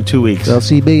you in 2 weeks. They'll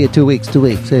see me in 2 weeks. 2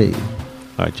 weeks. Hey.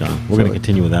 All right, John. We're going to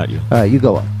continue without you. All right, you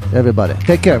go on. Everybody.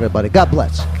 Take care, everybody. God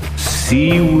bless.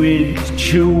 See you in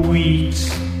 2 weeks.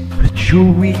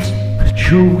 2 weeks.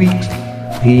 2 weeks.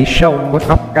 He shall wake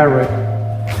up, Garrett.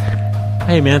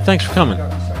 Hey, man, thanks for coming.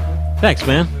 Thanks,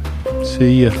 man.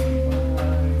 See ya.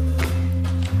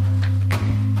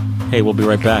 Hey, we'll be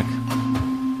right back.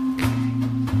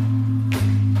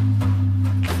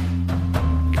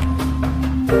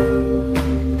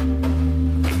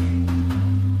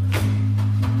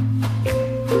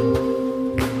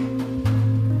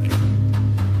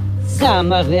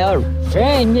 Some of your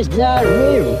friends are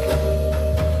real.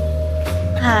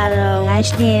 Hallo, I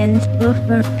stand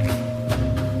buffer.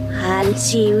 I'll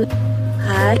see you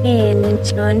again in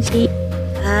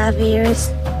 25 years.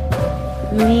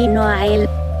 Meanwhile,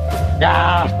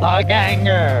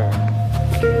 Doppelganger.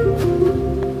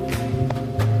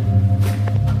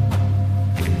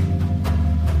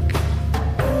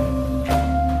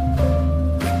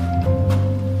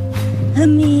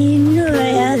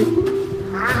 Meanwhile.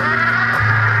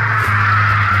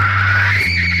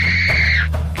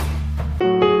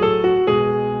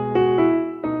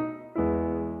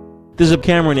 This is a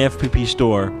camera in the FPP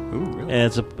store. Ooh, really?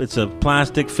 And it's a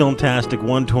plastic Filmtastic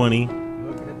 120.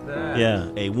 Look at that. Yeah,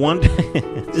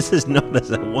 this is known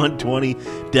as a 120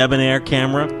 debonair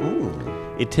camera.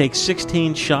 Ooh. It takes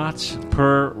 16 shots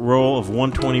per roll of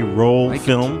 120 roll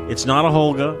film. It's not a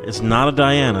Holga. It's not a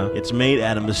Diana. It's made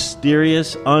at a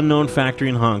mysterious, unknown factory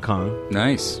in Hong Kong.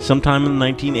 Nice. Sometime in the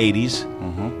 1980s.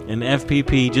 And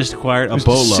FPP just acquired a Just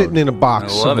boatload. sitting in a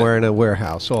box somewhere in a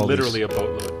warehouse. Literally a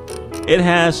boatload. It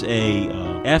has a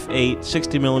f8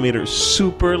 60mm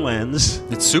super lens.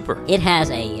 It's super. It has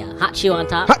a hot shoe on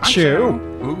top. Hot shoe.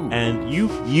 Ooh. And you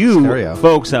Stereo.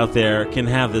 folks out there can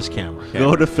have this camera.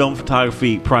 Go to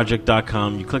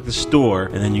filmphotographyproject.com, you click the store,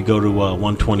 and then you go to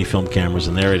 120 film cameras,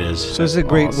 and there it is. So this is a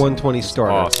great 120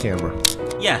 starter camera.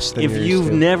 Yes, Then if you're you've used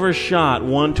to- never shot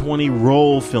 120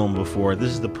 roll film before,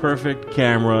 this is the perfect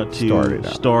camera to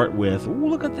start with. Ooh,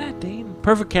 look at that, Dane.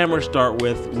 Perfect camera to start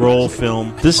with, roll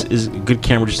film. This is a good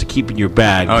camera just to keep in your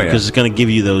bag Oh, yeah. because it's going to give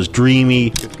you those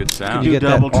dreamy, Good sound. you get that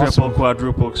double, triple, awesome-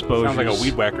 quadruple exposures. Sounds like a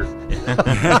weed whacker.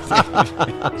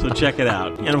 So check it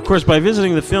out. And of course, by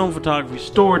visiting the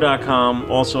filmphotographystore.com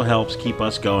also helps keep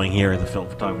us going here at the Film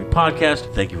Photography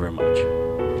Podcast. Thank you very much.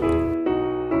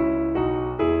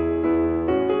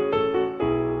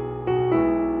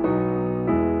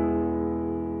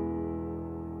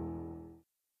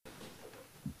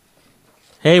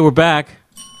 Hey, we're back.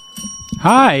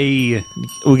 Hi.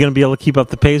 We're going to be able to keep up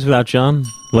the pace without John?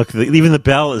 Look, even the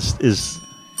bell is...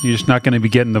 You're just not going to be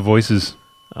getting the voices.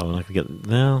 Oh, we're not going to get...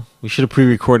 No, we should have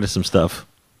pre-recorded some stuff.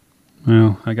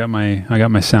 Well, I got my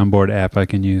soundboard app I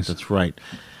can use. That's right.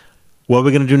 What we're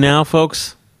going to do now,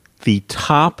 folks, the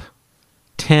top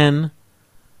 10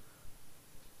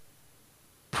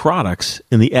 products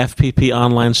in the FPP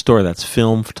online store. That's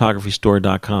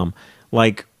filmphotographystore.com.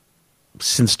 Like,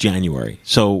 since January.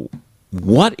 So,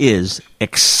 what is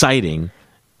exciting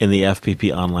in the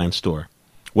FPP online store?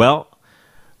 Well,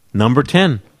 number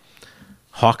 10,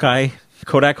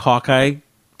 Kodak Hawkeye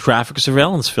traffic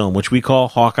surveillance film, which we call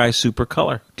Hawkeye Super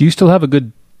Color. Do you still have a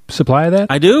good supply of that?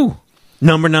 I do.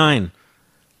 Number 9,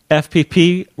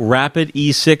 FPP Rapid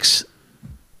E6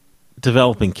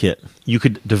 developing kit. You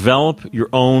could develop your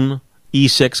own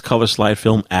E6 color slide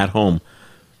film at home.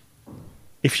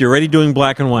 If you're already doing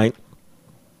black and white,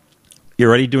 you're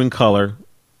already doing color,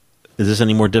 Is this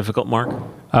any more difficult, Mark?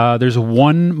 There's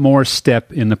one more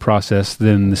step in the process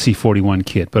than the C41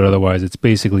 kit, but otherwise it's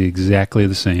basically exactly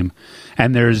the same.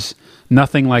 And there's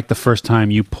nothing like the first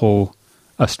time you pull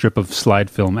a strip of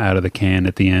slide film out of the can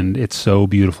at the end. It's so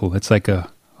beautiful. It's like a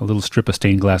little strip of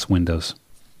stained glass windows.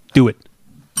 Do it.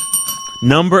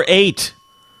 Number 8,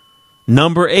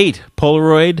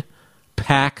 Polaroid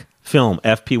Pack Film,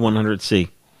 FP100C.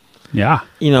 Yeah.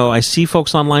 You know, I see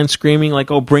folks online screaming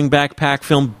like, oh, bring back pack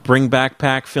film, bring back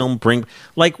pack film,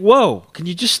 like, whoa, can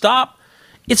you just stop?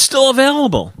 It's still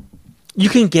available. You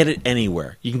can get it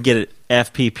anywhere. You can get it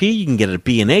at FPP, you can get it at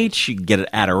B&H, you can get it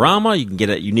at Adorama, you can get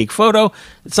it at Unique Photo.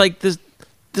 It's like there's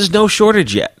no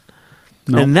shortage yet.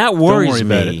 Nope, and that worries don't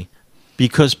worry about me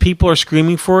because people are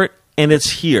screaming for it and it's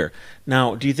here.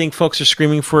 Now, do you think folks are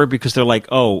screaming for it because they're like,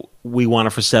 oh, we want it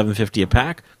for $7.50 a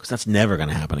pack? Because that's never going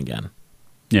to happen again.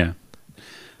 Yeah.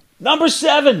 Number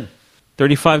 7,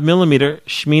 35mm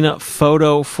Shimina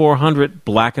Photo 400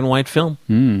 black and white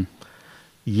film.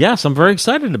 Yes, I'm very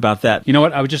excited about that. You know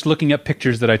what? I was just looking at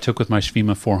pictures that I took with my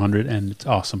Shimina 400, and it's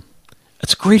awesome.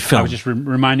 It's a great film. I was just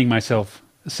reminding myself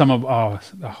some of... Oh,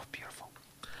 beautiful.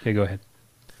 Okay, go ahead.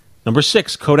 Number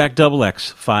 6, Kodak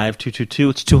XX 5222.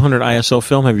 It's 200 ISO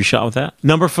film. Have you shot with that?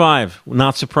 Number 5,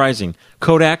 not surprising,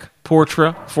 Kodak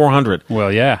Portra 400.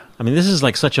 Well, yeah. I mean, this is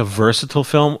like such a versatile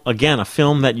film. Again, a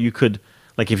film that you could,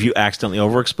 like if you accidentally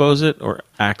overexpose it or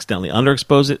accidentally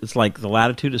underexpose it, it's like the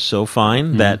latitude is so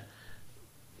fine that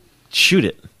shoot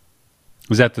it.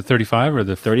 Was that the 35 or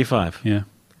the... 35. Yeah.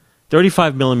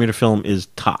 35mm film is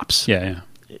tops. Yeah.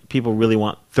 People really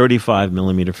want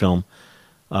 35mm film.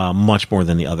 Much more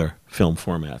than the other film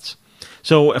formats.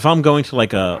 So if I'm going to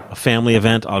like a family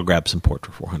event, I'll grab some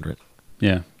Portra 400.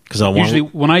 Yeah. Because usually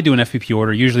when I do an FPP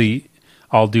order, usually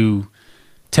I'll do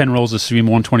 10 rolls of Stream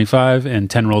 125 and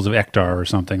 10 rolls of Ektar or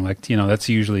something. Like, you know, that's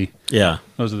usually... Yeah.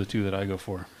 Those are the two that I go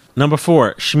for. Number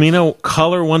 4, Shimino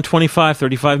Color 125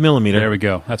 35mm. There we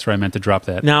go. That's where I meant to drop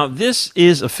that. Now, this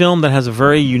is a film that has a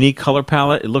very unique color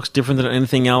palette. It looks different than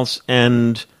anything else.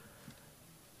 And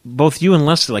both you and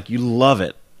Leslie, like, you love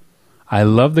it. I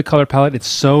love the color palette. It's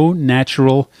so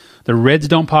natural. The reds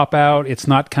don't pop out. It's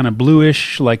not kind of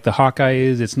bluish like the Hawkeye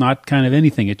is. It's not kind of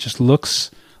anything. It just looks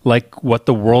like what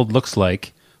the world looks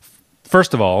like,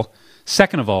 first of all.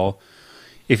 Second of all,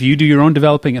 if you do your own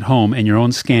developing at home and your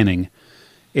own scanning,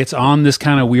 it's on this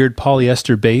kind of weird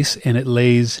polyester base, and it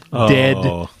lays dead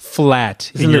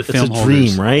flat in your film holders.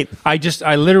 It's a dream, right?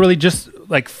 I literally just,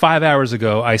 like 5 hours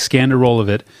ago, I scanned a roll of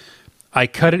it. I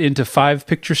cut it into 5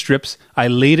 picture strips. I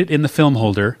laid it in the film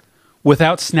holder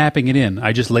without snapping it in.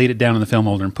 I just laid it down in the film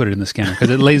holder and put it in the scanner because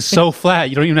it lays so flat,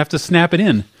 you don't even have to snap it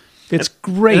in. It's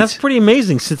great. And that's pretty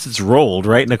amazing since it's rolled,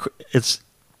 right? And it's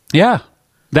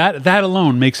that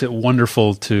alone makes it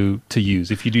wonderful to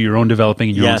use if you do your own developing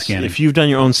and your own scanning. If you've done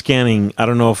your own scanning, I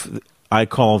don't know if I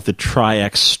call it the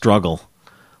Tri-X struggle.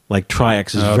 Like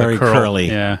Tri-X is very curly.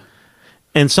 Yeah.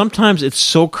 And sometimes it's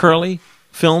so curly,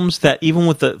 films, that even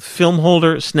with the film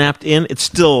holder snapped in, it's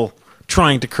still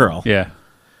trying to curl. Yeah.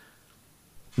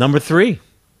 Number 3,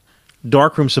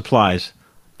 Darkroom Supplies.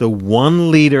 The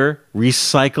 1 liter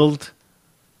recycled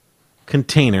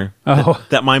container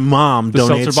that my mom donates. The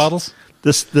seltzer bottles?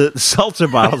 The seltzer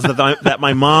bottles that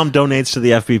my mom donates to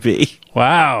the FPP.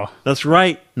 Wow. That's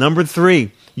right. Number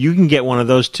 3. You can get one of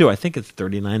those too. I think it's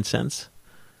 39 cents.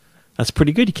 That's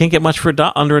pretty good. You can't get much for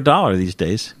under $1 these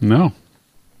days. No.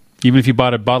 Even if you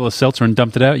bought a bottle of seltzer and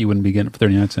dumped it out, you wouldn't be getting it for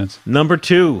 39 cents. Number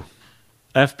 2,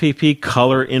 FPP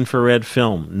color infrared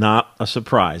film. Not a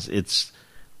surprise. It's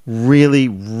really,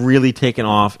 really taken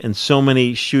off. And so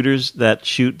many shooters that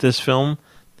shoot this film,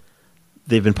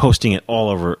 they've been posting it all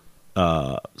over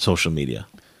social media.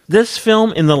 This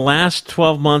film in the last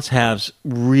 12 months has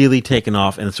really taken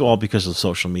off, and it's all because of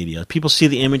social media. People see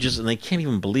the images and they can't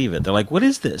even believe it. They're like, what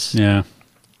is this? Yeah.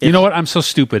 You know what? I'm so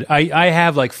stupid. I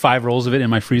have like 5 rolls of it in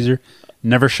my freezer.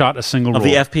 Never shot a single roll. Of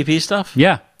the FPP stuff?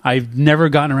 Yeah. I've never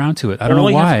gotten around to it. I don't know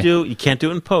why. All you have to do, you can't do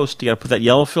it in post. You got to put that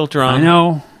yellow filter on. I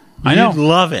know. You'd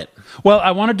love it. Well,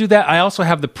 I want to do that. I also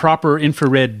have the proper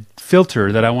infrared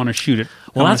filter that I want to shoot it.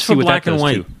 Well, that's for black and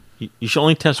white. You should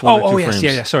only test 1 or 2 frames.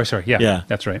 Yeah. Sorry. Yeah,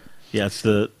 that's right. Yeah,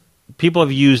 people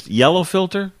have used yellow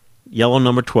filter, yellow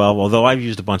number 12, although I've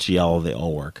used a bunch of yellow, they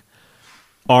all work.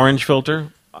 Orange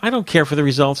filter, I don't care for the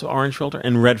results of orange filter.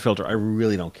 And red filter, I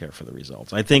really don't care for the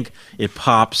results. I think it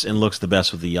pops and looks the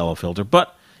best with the yellow filter,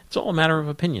 but it's all a matter of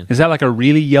opinion. Is that like a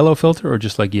really yellow filter or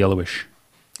just like yellowish?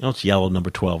 No, it's yellow number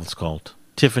 12, it's called.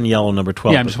 Tiffin yellow number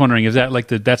 12. Yeah, I'm just wondering, is that like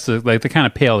the kind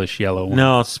of palish yellow one?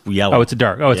 No, it's yellow. Oh, it's a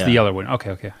dark. Oh, it's the yellow one.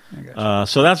 Okay.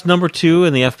 So that's number 2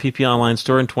 in the FPP online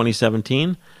store in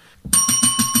 2017.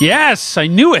 Yes, I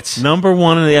knew it. Number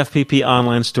one in the FPP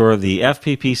online store, the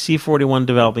FPP C41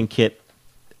 developing kit.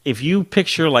 If you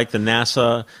picture like the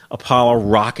NASA Apollo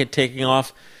rocket taking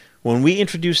off, when we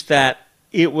introduced that,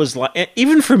 it was like,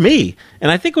 even for me,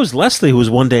 and I think it was Leslie who was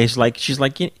one day, she's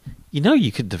like, you know,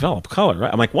 you could develop color,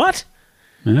 right? I'm like, what?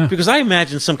 Yeah. Because I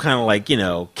imagine some kind of like,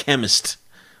 chemist.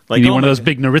 Like, you need one of those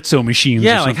big Noritzo machines.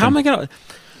 Yeah, or like how am I going to...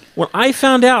 When I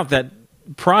found out that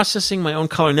processing my own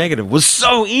color negative was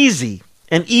so easy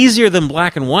and easier than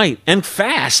black and white and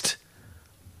fast,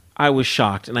 I was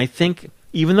shocked. And I think,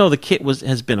 even though the kit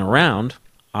has been around,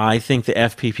 I think the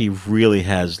FPP really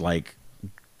has like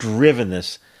driven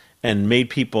this and made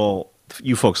people,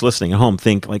 you folks listening at home,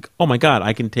 think like, oh my God,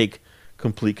 I can take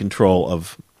complete control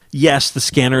of... Yes, the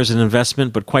scanner is an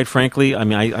investment, but quite frankly, I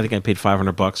mean, I think I paid $500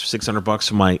 or $600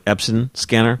 for my Epson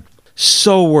scanner.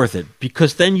 So worth it,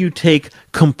 because then you take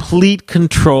complete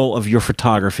control of your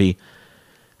photography.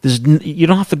 You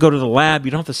don't have to go to the lab.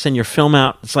 You don't have to send your film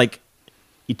out. It's like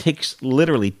it takes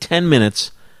literally 10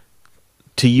 minutes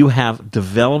till you have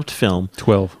developed film.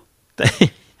 12.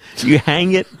 You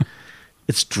hang it.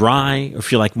 It's dry. Or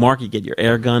if you're like Mark, you get your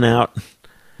air gun out.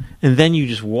 And then you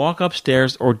just walk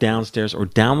upstairs or downstairs or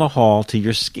down the hall to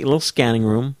your little scanning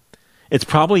room. It's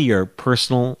probably your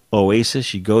personal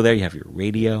oasis. You go there, you have your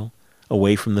radio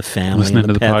away from the family. Listening and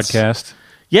to the pets. podcast.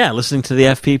 Yeah, listening to the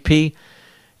FPP.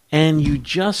 And you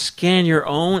just scan your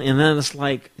own, and then it's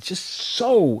like, it's just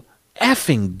so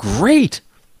effing great.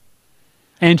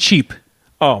 And cheap.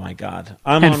 Oh, my God.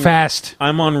 Fast.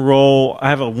 I'm on roll. I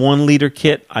have a 1 liter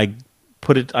kit. I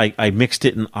mixed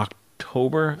it in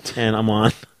October, and I'm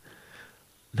on...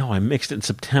 No, I mixed it in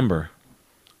September.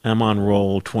 I'm on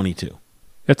roll 22.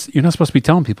 You're not supposed to be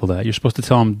telling people that. You're supposed to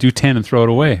tell them, do 10 and throw it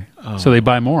away, so they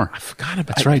buy more. I forgot about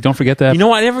That's right. Don't forget that. You know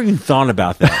what? I never even thought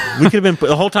about that. We could have been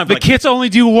the whole time. The kits only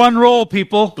do 1 roll,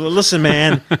 people. Listen,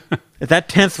 man, at that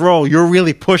 10th roll, you're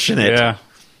really pushing it. Yeah.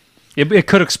 It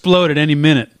could explode at any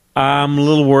minute. I'm a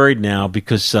little worried now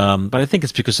because, but I think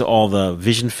it's because of all the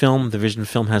Vision film. The Vision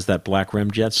film has that black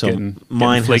remjet, so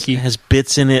mine has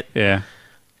bits in it. Yeah.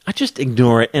 I just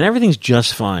ignore it, and everything's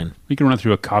just fine. You can run it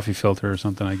through a coffee filter or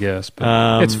something, I guess,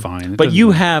 but it's fine. But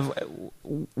you have,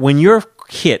 when your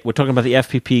kit, we're talking about the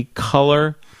FPP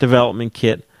color development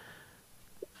kit,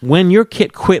 when your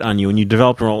kit quit on you and you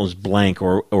developed a roll and was blank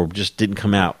or just didn't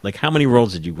come out, like how many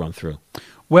rolls did you run through?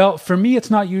 Well, for me,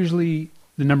 it's not usually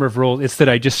the number of rolls. It's that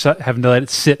I just have to let it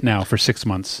sit now for 6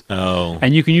 months. Oh.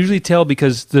 And you can usually tell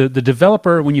because the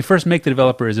developer, when you first make the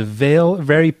developer, is a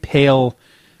very pale,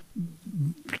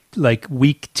 like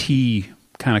weak tea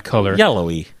kind of color.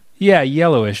 Yellowy. Yeah,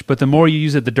 yellowish. But the more you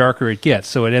use it, the darker it gets.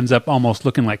 So it ends up almost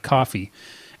looking like coffee.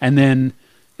 And then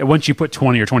once you put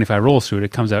 20 or 25 rolls through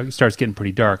it, it starts getting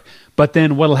pretty dark. But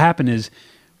then what'll happen is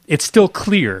it's still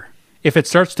clear. If it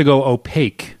starts to go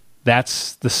opaque,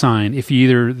 that's the sign. If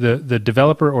either the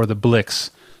developer or the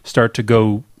Blix start to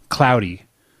go cloudy,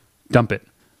 dump it.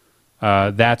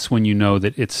 That's when you know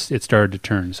that it started to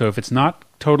turn. So if it's not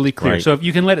totally clear, right. So if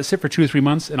you can let it sit for 2 or 3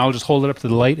 months, and I'll just hold it up to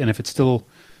the light, and if it's still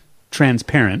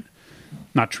transparent,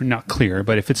 not clear,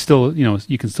 but if it's still,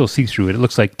 you can still see through it. It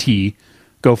looks like tea.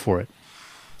 Go for it.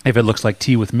 If it looks like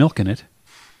tea with milk in it,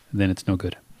 then it's no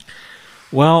good.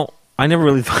 Well, I never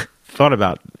really thought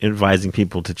about advising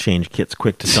people to change kits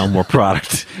quick to sell more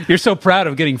product. You're so proud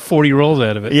of getting 40 rolls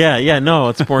out of it. Yeah, no,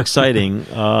 it's more exciting,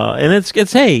 and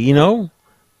it's hey,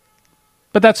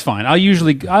 But that's fine.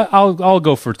 I'll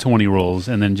go for 20 rolls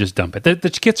and then just dump it. The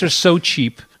kits are so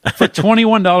cheap. For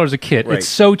 $21 a kit, right. It's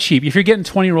so cheap. If you're getting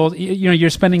 20 rolls, you're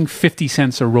spending 50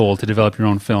 cents a roll to develop your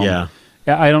own film. Yeah.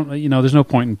 I don't. There's no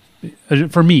point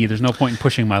for me. There's no point in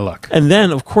pushing my luck. And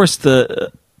then, of course,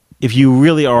 if you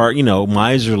really are,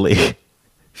 miserly,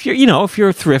 if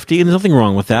you're thrifty, and there's nothing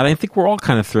wrong with that. I think we're all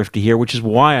kind of thrifty here, which is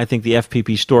why I think the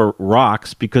FPP store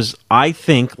rocks, because I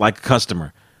think like a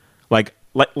customer, like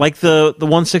the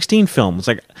 116 film. It's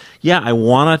like, yeah, I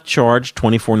want to charge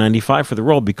 $24.95 for the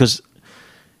roll because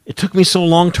it took me so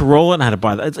long to roll it and I had to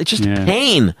buy that. It's just a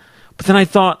pain. But then I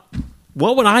thought,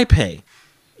 what would I pay?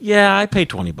 Yeah, I pay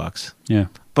 $20. Yeah.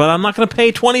 But I'm not going to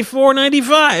pay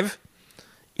 $24.95,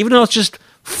 even though it's just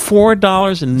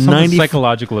 $4.90. Something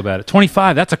psychological about it.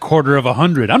 $25, that's a quarter of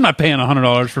 $100. I'm not paying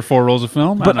 $100 for 4 rolls of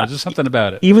film. But there's something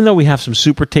about it. Even though we have some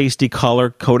super tasty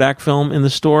color Kodak film in the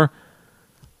store,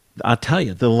 I'll tell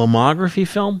you, the Lomography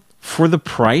film, for the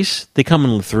price, they come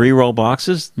in 3-roll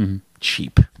boxes,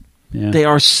 cheap. Yeah.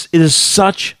 It is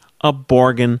such a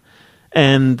bargain,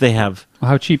 and they have... Well,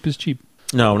 how cheap is cheap?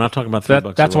 No, we're not talking about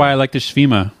 $3. That's why I like the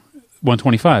Schwima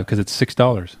 125, because it's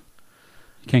 $6.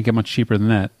 You can't get much cheaper than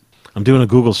that. I'm doing a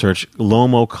Google search,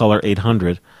 Lomo Color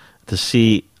 800, to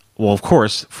see well, of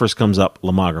course, first comes up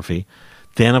Lomography.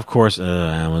 Then, of course,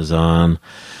 Amazon.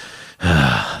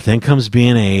 Then comes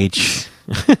B&H.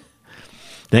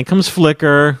 Then comes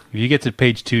Flickr. If you get to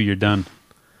page 2, you're done.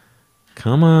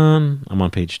 Come on. I'm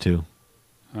on page 2.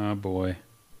 Oh, boy.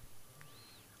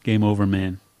 Game over,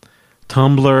 man.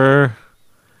 Tumblr,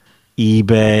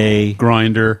 eBay,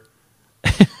 Grindr,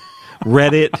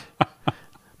 Reddit,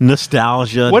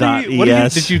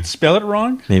 Nostalgia.es. Did you spell it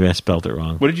wrong? Maybe I spelled it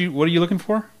wrong. What are you looking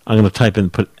for? I'm going to type in,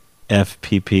 put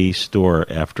FPP store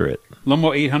after it.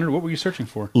 Lomo 800. What were you searching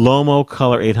for? Lomo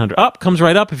Color 800. Up, comes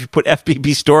right up if you put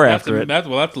FPP store after it.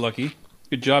 Well, that's lucky.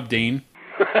 Good job, Dane.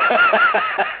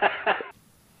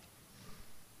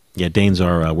 Yeah, Dane's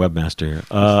our webmaster here.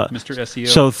 Mr. SEO.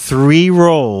 So 3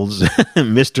 rolls,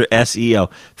 Mr.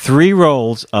 SEO, 3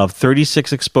 rolls of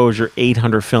 36 exposure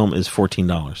 800 film is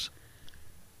 $14.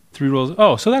 3 rolls.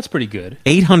 Oh, so that's pretty good.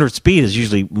 800 speed is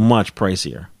usually much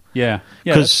pricier. Yeah,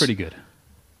 that's pretty good.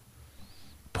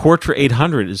 Portrait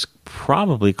 800 is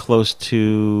probably close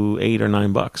to $8 or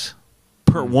 $9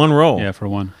 per one roll. Yeah, for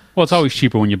one. Well, it's always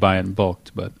cheaper when you buy it in bulk,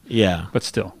 but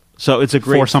still. So it's a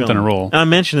great for something film. to roll. And I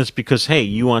mention this because, hey,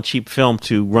 you want cheap film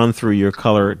to run through your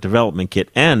color development kit.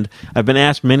 And I've been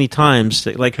asked many times,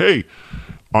 like, hey,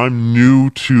 I'm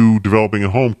new to developing at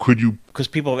home. Could you? Because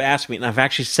people have asked me, and I've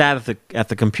actually sat at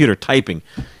the computer typing.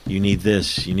 You need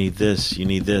this. You need this. You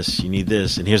need this. You need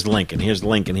this. And here's the link. And here's the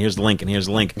link. And here's the link. And here's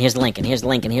the link. And here's the link. And here's the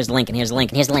link. And here's the link. And here's the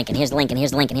link. And here's the link. And here's the link. And here's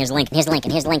the link. And here's the link. And here's the link. And here's the link.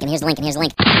 And here's the link. And here's the link. And here's the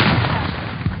link.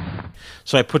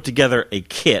 So I put together a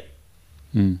kit.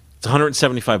 It's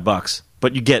 $175,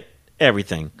 but you get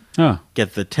everything. Oh.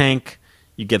 Get the tank.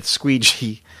 You get the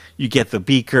squeegee. You get the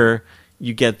beaker.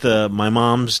 You get my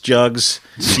mom's jugs.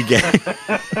 You get.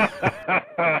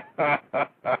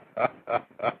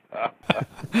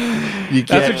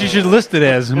 That's what you should list it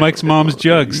as. Mike's mom's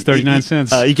jugs, 39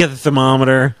 cents. You get the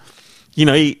thermometer. You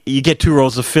know, you get 2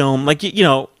 rolls of film. Like, you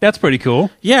know. That's pretty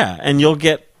cool. Yeah, and you'll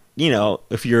get, you know,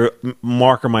 if you're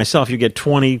Mark or myself, you get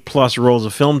 20-plus rolls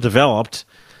of film developed.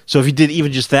 So if you did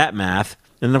even just that math,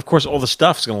 and of course all the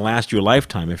stuff's going to last you a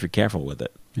lifetime if you're careful with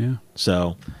it. Yeah.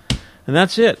 So, and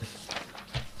that's it.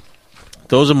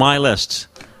 Those are my lists.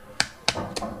 Do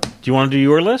you want to do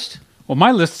your list? Well,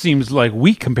 my list seems like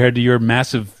weak compared to your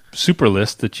massive super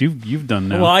list that you've done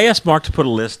now. Well, I asked Mark to put a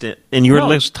list in your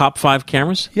list, top 5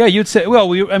 cameras. Yeah, you'd say.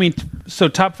 Well, so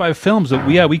top 5 films.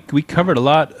 We covered a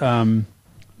lot.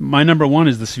 My number 1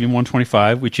 is the Civium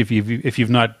 125, which if you've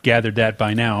not gathered that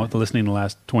by now, listening to the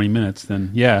last 20 minutes, then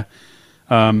yeah.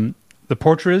 The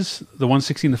Portraits, the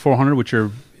 160 and the 400, which are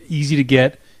easy to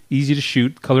get, easy to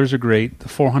shoot. Colors are great. The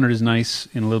 400 is nice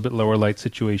in a little bit lower light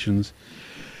situations.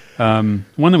 One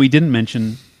that we didn't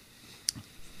mention,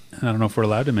 I don't know if we're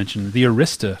allowed to mention, the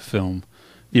Arista film.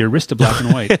 The Arista black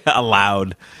and white.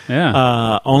 Allowed.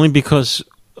 Yeah. Only because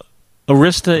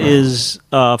Arista is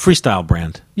a freestyle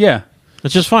brand. Yeah.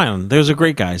 It's just fine. Those are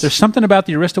great guys. There's something about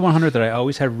the Arista 100 that I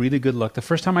always had really good luck. The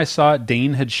first time I saw it,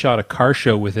 Dane had shot a car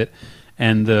show with it,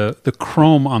 and the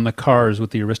chrome on the cars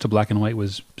with the Arista black and white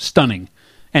was stunning.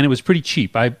 And it was pretty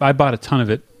cheap. I bought a ton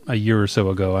of it a year or so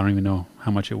ago. I don't even know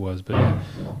how much it was. But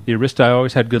the Arista, I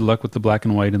always had good luck with the black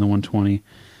and white and the 120.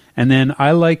 And then I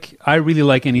really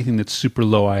like anything that's super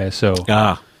low ISO.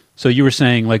 Ah. So you were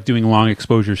saying like doing long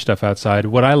exposure stuff outside.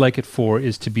 What I like it for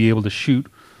is to be able to shoot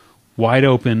wide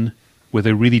open with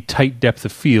a really tight depth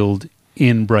of field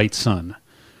in bright sun.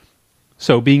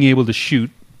 So being able to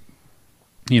shoot,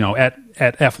 you know, at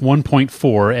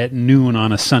f1.4 at noon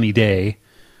on a sunny day,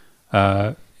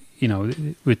 you know,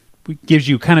 it gives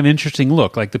you kind of an interesting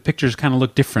look. Like the pictures kind of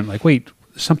look different. Like, wait,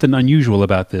 there's something unusual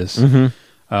about this.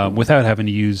 Mm-hmm. Without having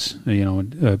to use, you know,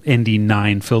 a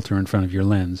ND9 filter in front of your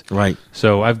lens. Right.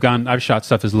 So I've shot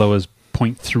stuff as low as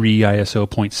 0.3 ISO,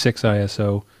 0.6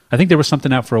 ISO. I think there was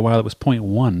something out for a while that was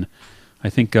 0.1. I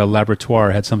think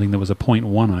Laboratoire had something that was a 0.1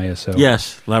 ISO.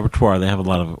 Yes, Laboratoire. They have a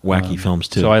lot of wacky films,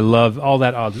 too. So I love all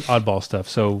that oddball stuff.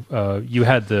 So you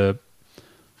had the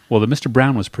Mr.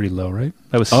 Brown was pretty low, right?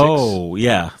 That was 6. Oh,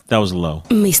 yeah. That was low.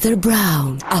 Mr.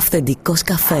 Brown, Αυθεντικός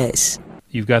καφές.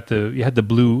 You had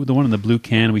the one in the blue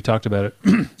can. We talked about it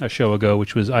a show ago,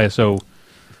 which was ISO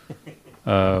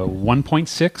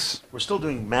 1.6. We're still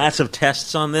doing massive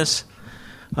tests on this.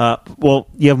 Well,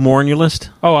 you have more on your list?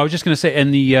 Oh, I was just going to say,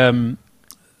 and the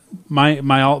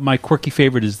my quirky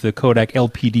favorite is the Kodak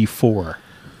LPD4.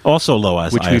 Also low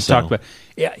as which ISO. We've talked about.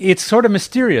 Yeah, it's sort of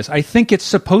mysterious. I think it's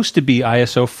supposed to be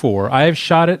ISO 4. I have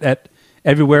shot it at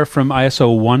everywhere from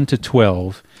ISO 1 to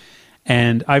 12,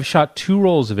 and I've shot 2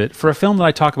 rolls of it. For a film that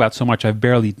I talk about so much, I've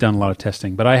barely done a lot of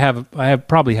testing, but I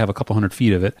probably have a couple hundred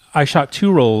feet of it. I shot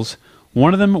 2 rolls.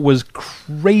 One of them was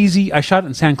crazy. I shot it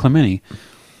in San Clemente.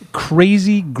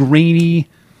 crazy, grainy,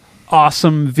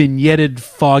 awesome, vignetted,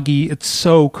 foggy. It's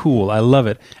so cool. I love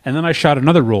it. And then I shot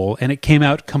another roll, and it came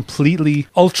out completely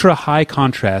ultra high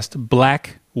contrast,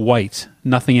 black, white,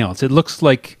 nothing else. It looks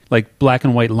like black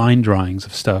and white line drawings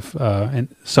of stuff.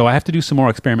 And so I have to do some more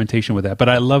experimentation with that. But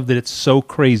I love that it's so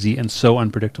crazy and so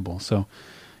unpredictable. So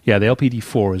yeah, the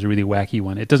LPD4 is a really wacky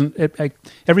one. It doesn't.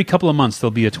 Every couple of months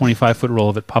there'll be a 25-foot roll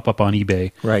of it pop up on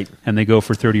eBay, right? And they go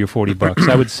for $30 or $40.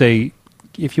 I would say,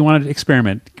 if you wanted to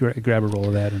experiment, grab a roll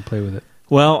of that and play with it.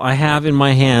 Well, I have in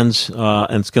my hands,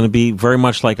 and it's going to be very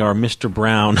much like our Mr.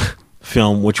 Brown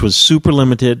film, which was super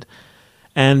limited,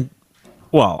 and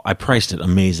well, I priced it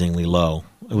amazingly low.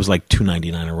 It was like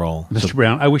 $2.99 a roll. Mr.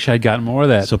 Brown, I wish I'd gotten more of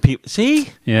that. So people see,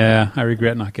 yeah, I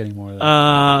regret not getting more of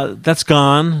that. That's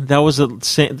gone. That was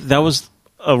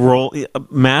a roll, a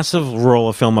massive roll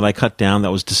of film that I cut down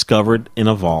that was discovered in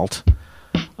a vault.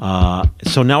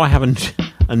 So now I have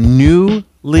a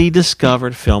newly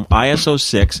discovered film, ISO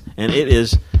 6, and it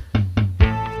is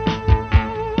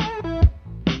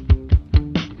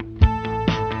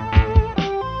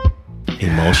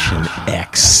Emulsion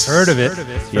X. I've heard of it.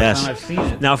 Yes. First time I've seen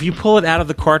it. Now, if you pull it out of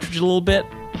the cartridge a little bit,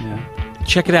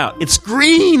 check it out. It's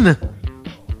green.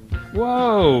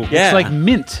 Whoa! Yeah. It's like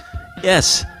mint.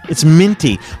 Yes, it's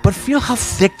minty. But feel how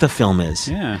thick the film is.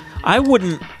 Yeah. I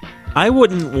wouldn't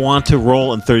want to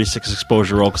roll in 36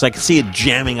 exposure roll because I can see it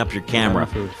jamming up your camera. I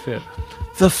don't know if it would fit.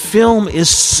 The film is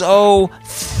so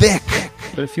thick.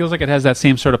 But it feels like it has that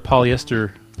same sort of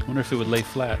polyester. I wonder if it would lay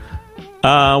flat.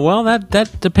 Well,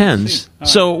 that depends.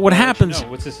 So what happens?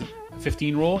 What's this? A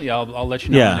 15 roll? Yeah, I'll let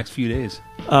you know in the next few days.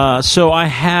 So I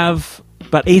have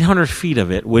about 800 feet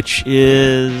of it, which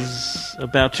is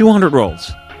about 200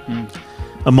 rolls.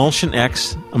 Emulsion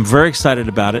X. I'm very excited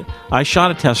about it. I shot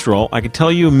a test roll. I can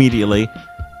tell you immediately,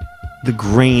 the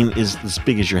grain is as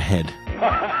big as your head.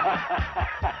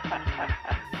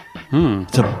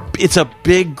 It's a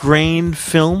big grain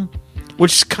film,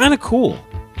 which is kind of cool.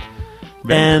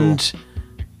 Very cool.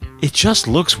 It just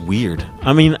looks weird.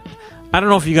 I mean, I don't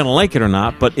know if you're going to like it or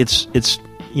not, but it's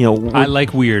I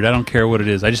like weird. I don't care what it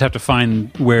is. I just have to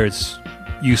find where it's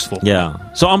useful.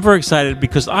 Yeah. So I'm very excited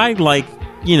because I like,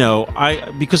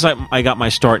 I got my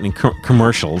start in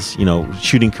commercials,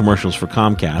 shooting commercials for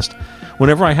Comcast.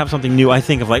 Whenever I have something new, I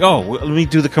think of like, oh, let me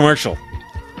do the commercial.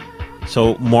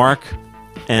 So Mark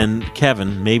and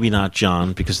Kevin, maybe not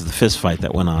John because of the fist fight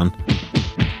that went on.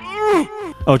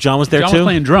 Oh, John was there too? John was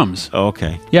playing drums. Oh,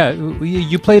 okay. Yeah,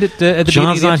 you played it at the John's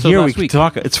beginning of the not episode here. last We could week.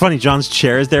 talk. It's funny. John's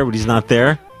chair is there, but he's not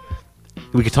there.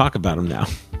 We could talk about him now.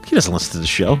 He doesn't listen to the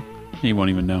show. He won't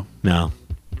even know. No,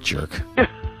 jerk. No,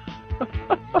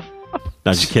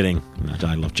 just kidding. No,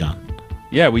 I love John.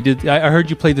 Yeah, we did. I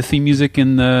heard you played the theme music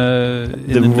in the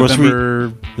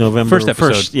November first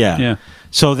episode. Yeah.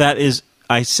 So that is.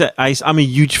 I'm a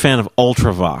huge fan of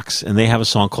Ultravox, and they have a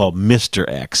song called Mr.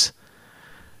 X.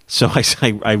 So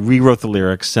I rewrote the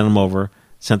lyrics, sent them over,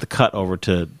 sent the cut over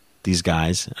to these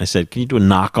guys. I said, can you do a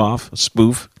knockoff, a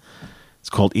spoof? It's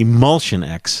called Emulsion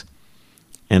X,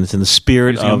 and it's in the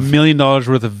spirit of $1 million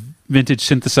worth of vintage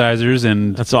synthesizers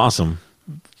and that's awesome.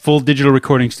 Full digital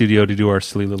recording studio to do our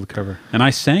silly little cover. And I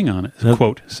sang on it.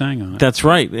 Quote, sang on it. That's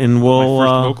right. And My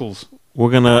first vocals.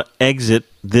 We're going to exit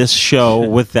this show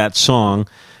with that song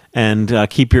and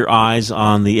keep your eyes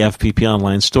on the FPP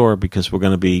Online store because we're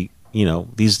going to be,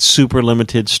 these super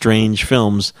limited, strange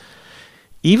films.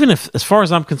 Even if, as far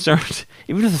as I'm concerned,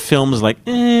 even if the film is like,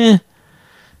 they're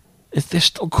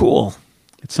still cool.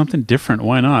 It's something different.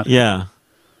 Why not? Yeah.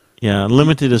 Yeah,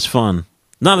 limited is fun.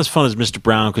 Not as fun as Mr.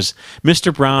 Brown, because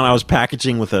Mr. Brown, I was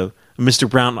packaging with a Mr.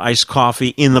 Brown iced coffee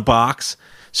in the box.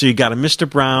 So you got a Mr.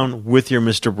 Brown with your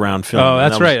Mr. Brown film. Oh,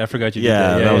 that's right. I forgot you did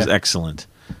that. Yeah, that was excellent.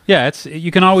 Yeah,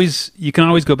 you can always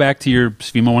go back to your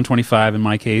Svimo 125 in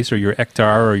my case, or your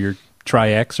Ektar, or your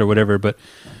Tri-X, or whatever. But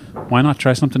why not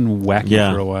try something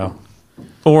wacky for a while?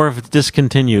 Or if it's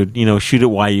discontinued, shoot it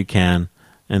while you can,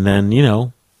 and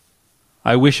then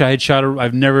I wish I had shot I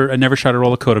never shot a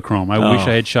roll of Kodachrome. I wish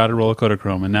I had shot a roll of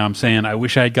Kodachrome, and now I'm saying I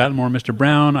wish I had gotten more Mr.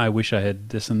 Brown. I wish I had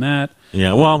this and that.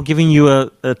 Yeah, well, I'm giving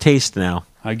you a taste now.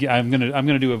 I'm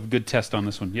gonna do a good test on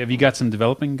this one. Have you got some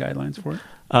developing guidelines for it?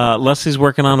 Leslie's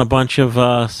working on a bunch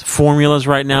of formulas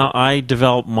right now. I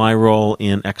developed my roll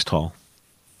in Xtol.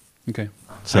 Okay,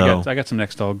 so I got some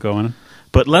Xtol going.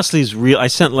 But Leslie's real. I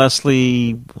sent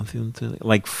Leslie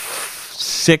like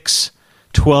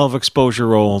 12 exposure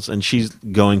rolls, and she's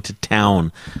going to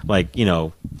town.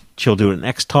 She'll do it in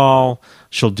Xtol.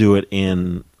 She'll do it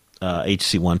in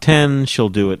HC110. She'll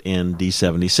do it in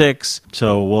D76.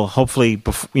 So we'll hopefully,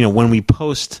 when we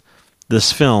post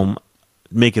this film,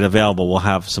 make it available, we'll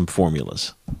have some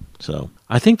formulas. So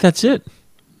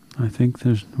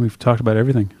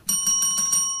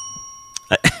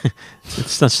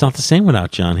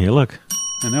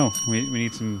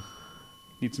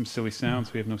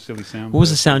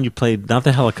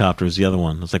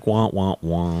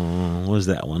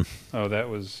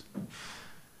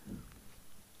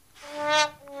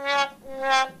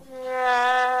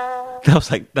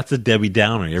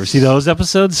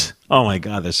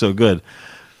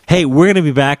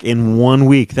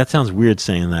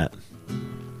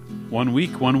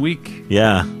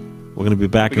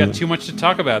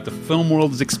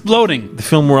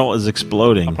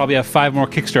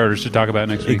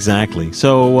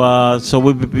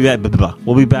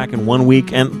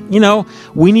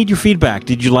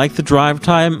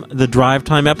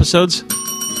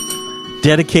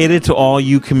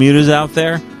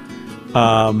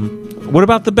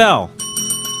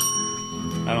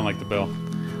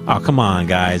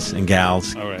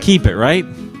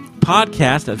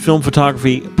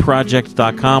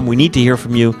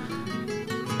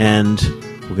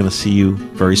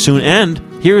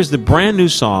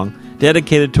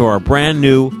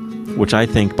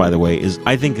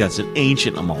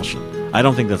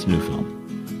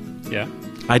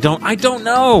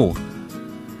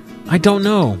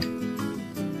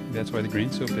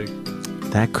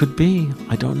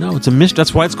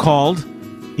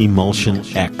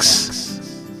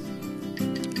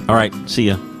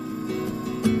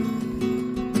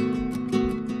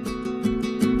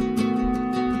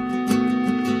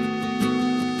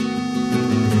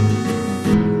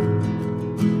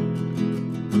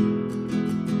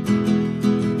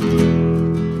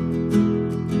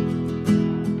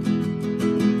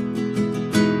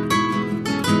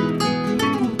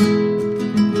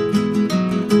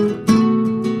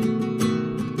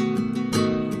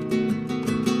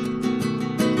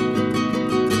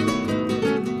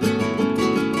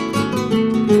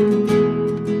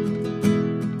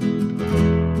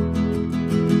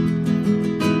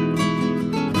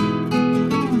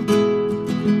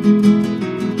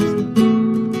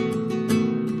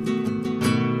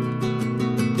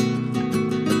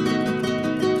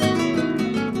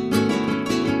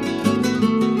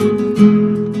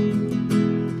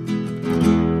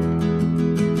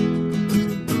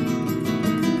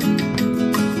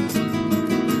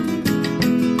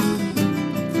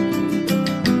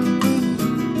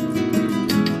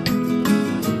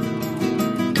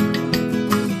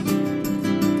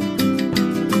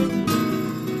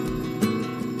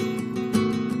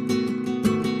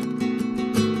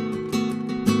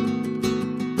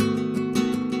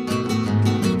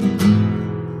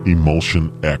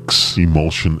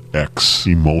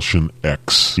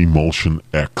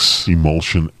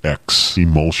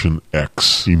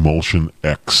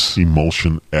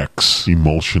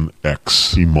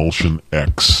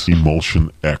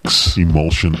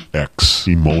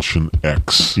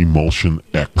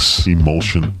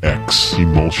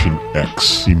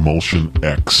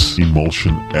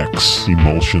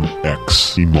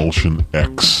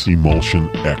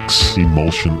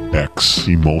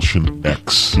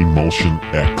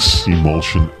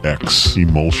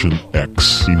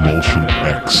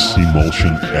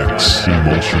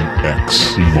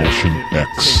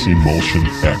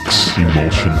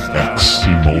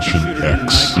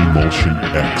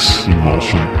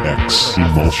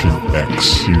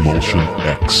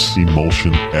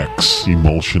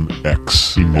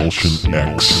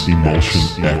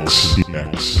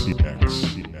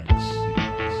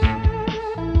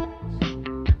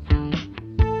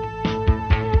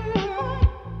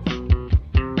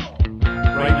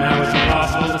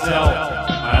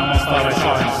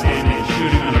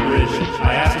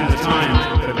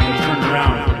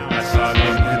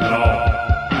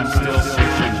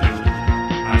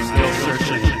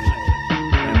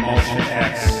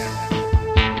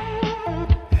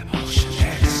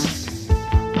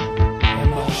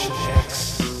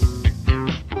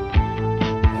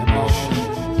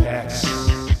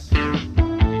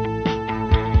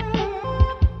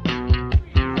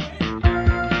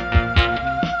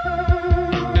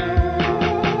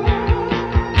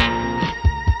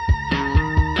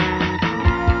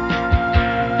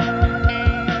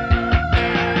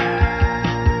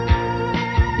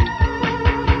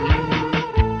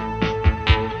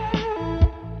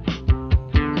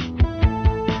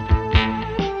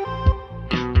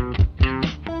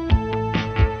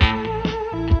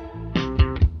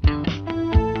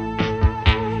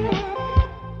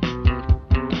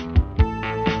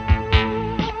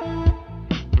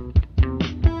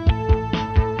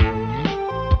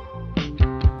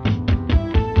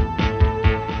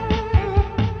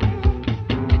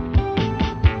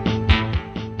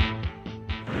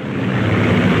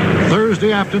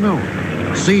Thursday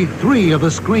afternoon, see 3 of the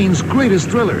screen's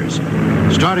greatest thrillers,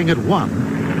 starting at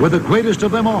 1 with the greatest of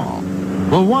them all,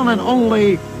 the one and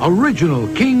only original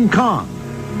King Kong.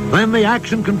 Then the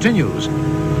action continues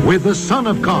with The Son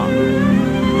of Kong,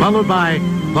 followed by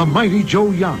The Mighty Joe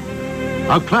Young,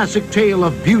 a classic tale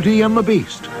of Beauty and the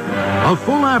Beast. A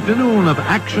full afternoon of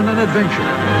action and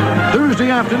adventure.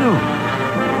 Thursday afternoon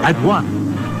at 1.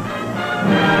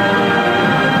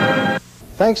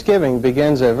 Thanksgiving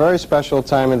begins a very special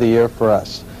time of the year for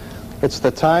us. It's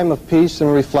the time of peace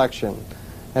and reflection,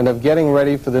 and of getting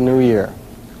ready for the new year.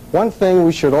 One thing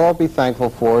we should all be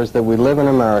thankful for is that we live in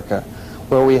America,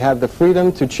 where we have the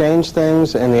freedom to change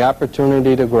things and the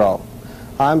opportunity to grow.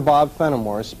 I'm Bob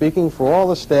Fenimore, speaking for all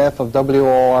the staff of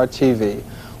WOR-TV,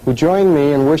 who join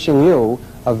me in wishing you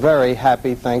a very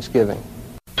happy Thanksgiving.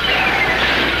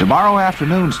 Tomorrow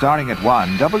afternoon, starting at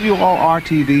 1,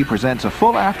 WOR-TV presents a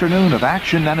full afternoon of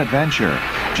action and adventure.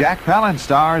 Jack Palance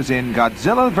stars in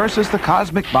Godzilla vs. the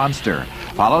Cosmic Monster,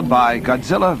 followed by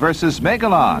Godzilla vs.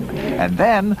 Megalon, and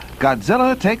then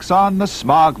Godzilla takes on the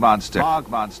Smog Monster.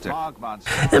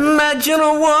 Imagine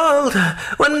a world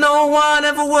where no one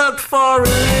ever worked for a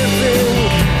living.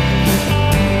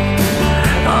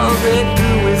 All they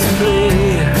do is play,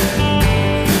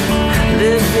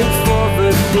 living for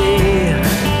the day.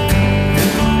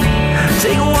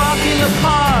 Take a walk in the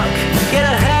park, get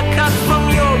a haircut from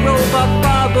your robot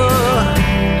barber.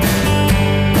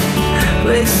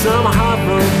 Play some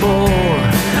hoverball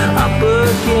up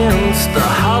against the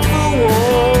hover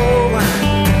wall.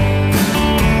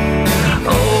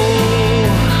 Oh,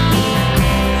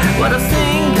 what a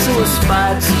thing to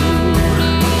aspire to.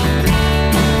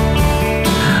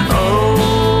 Oh,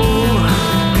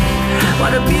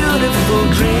 what a beautiful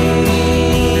dream.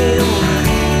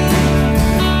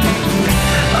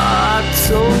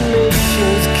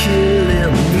 Automation's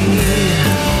killing me.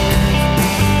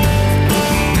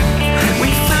 We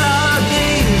fill our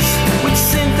days with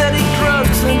synthetic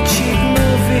drugs and cheap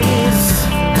movies,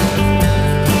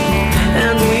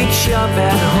 and we shop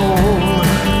at home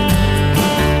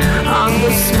on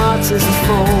the smartest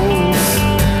phones.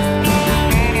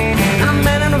 And a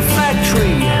man in a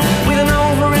factory with an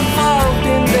over-involved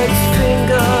index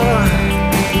finger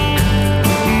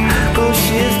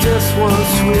pushes just one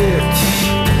switch,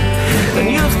 and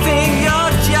you think your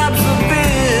job's a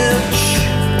bitch.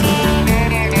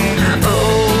 Oh,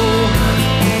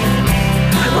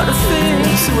 what a thing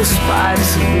to aspire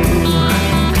to.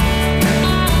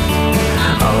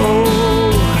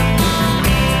 Oh,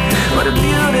 what a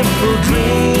beautiful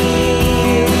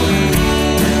dream.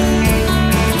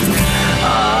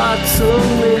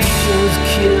 Automation's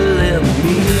killing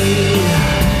me.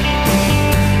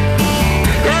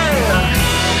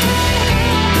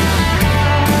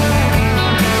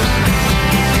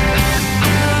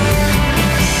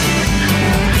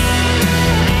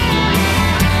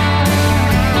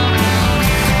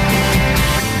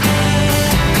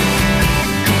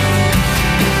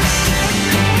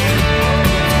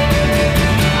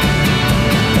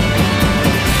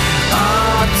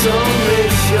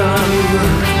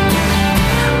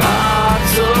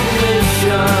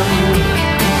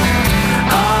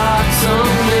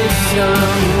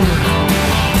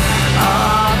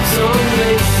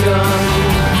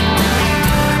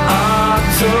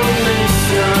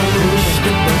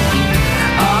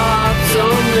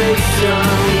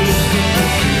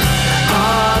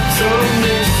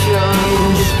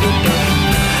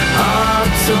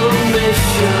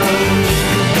 Automation.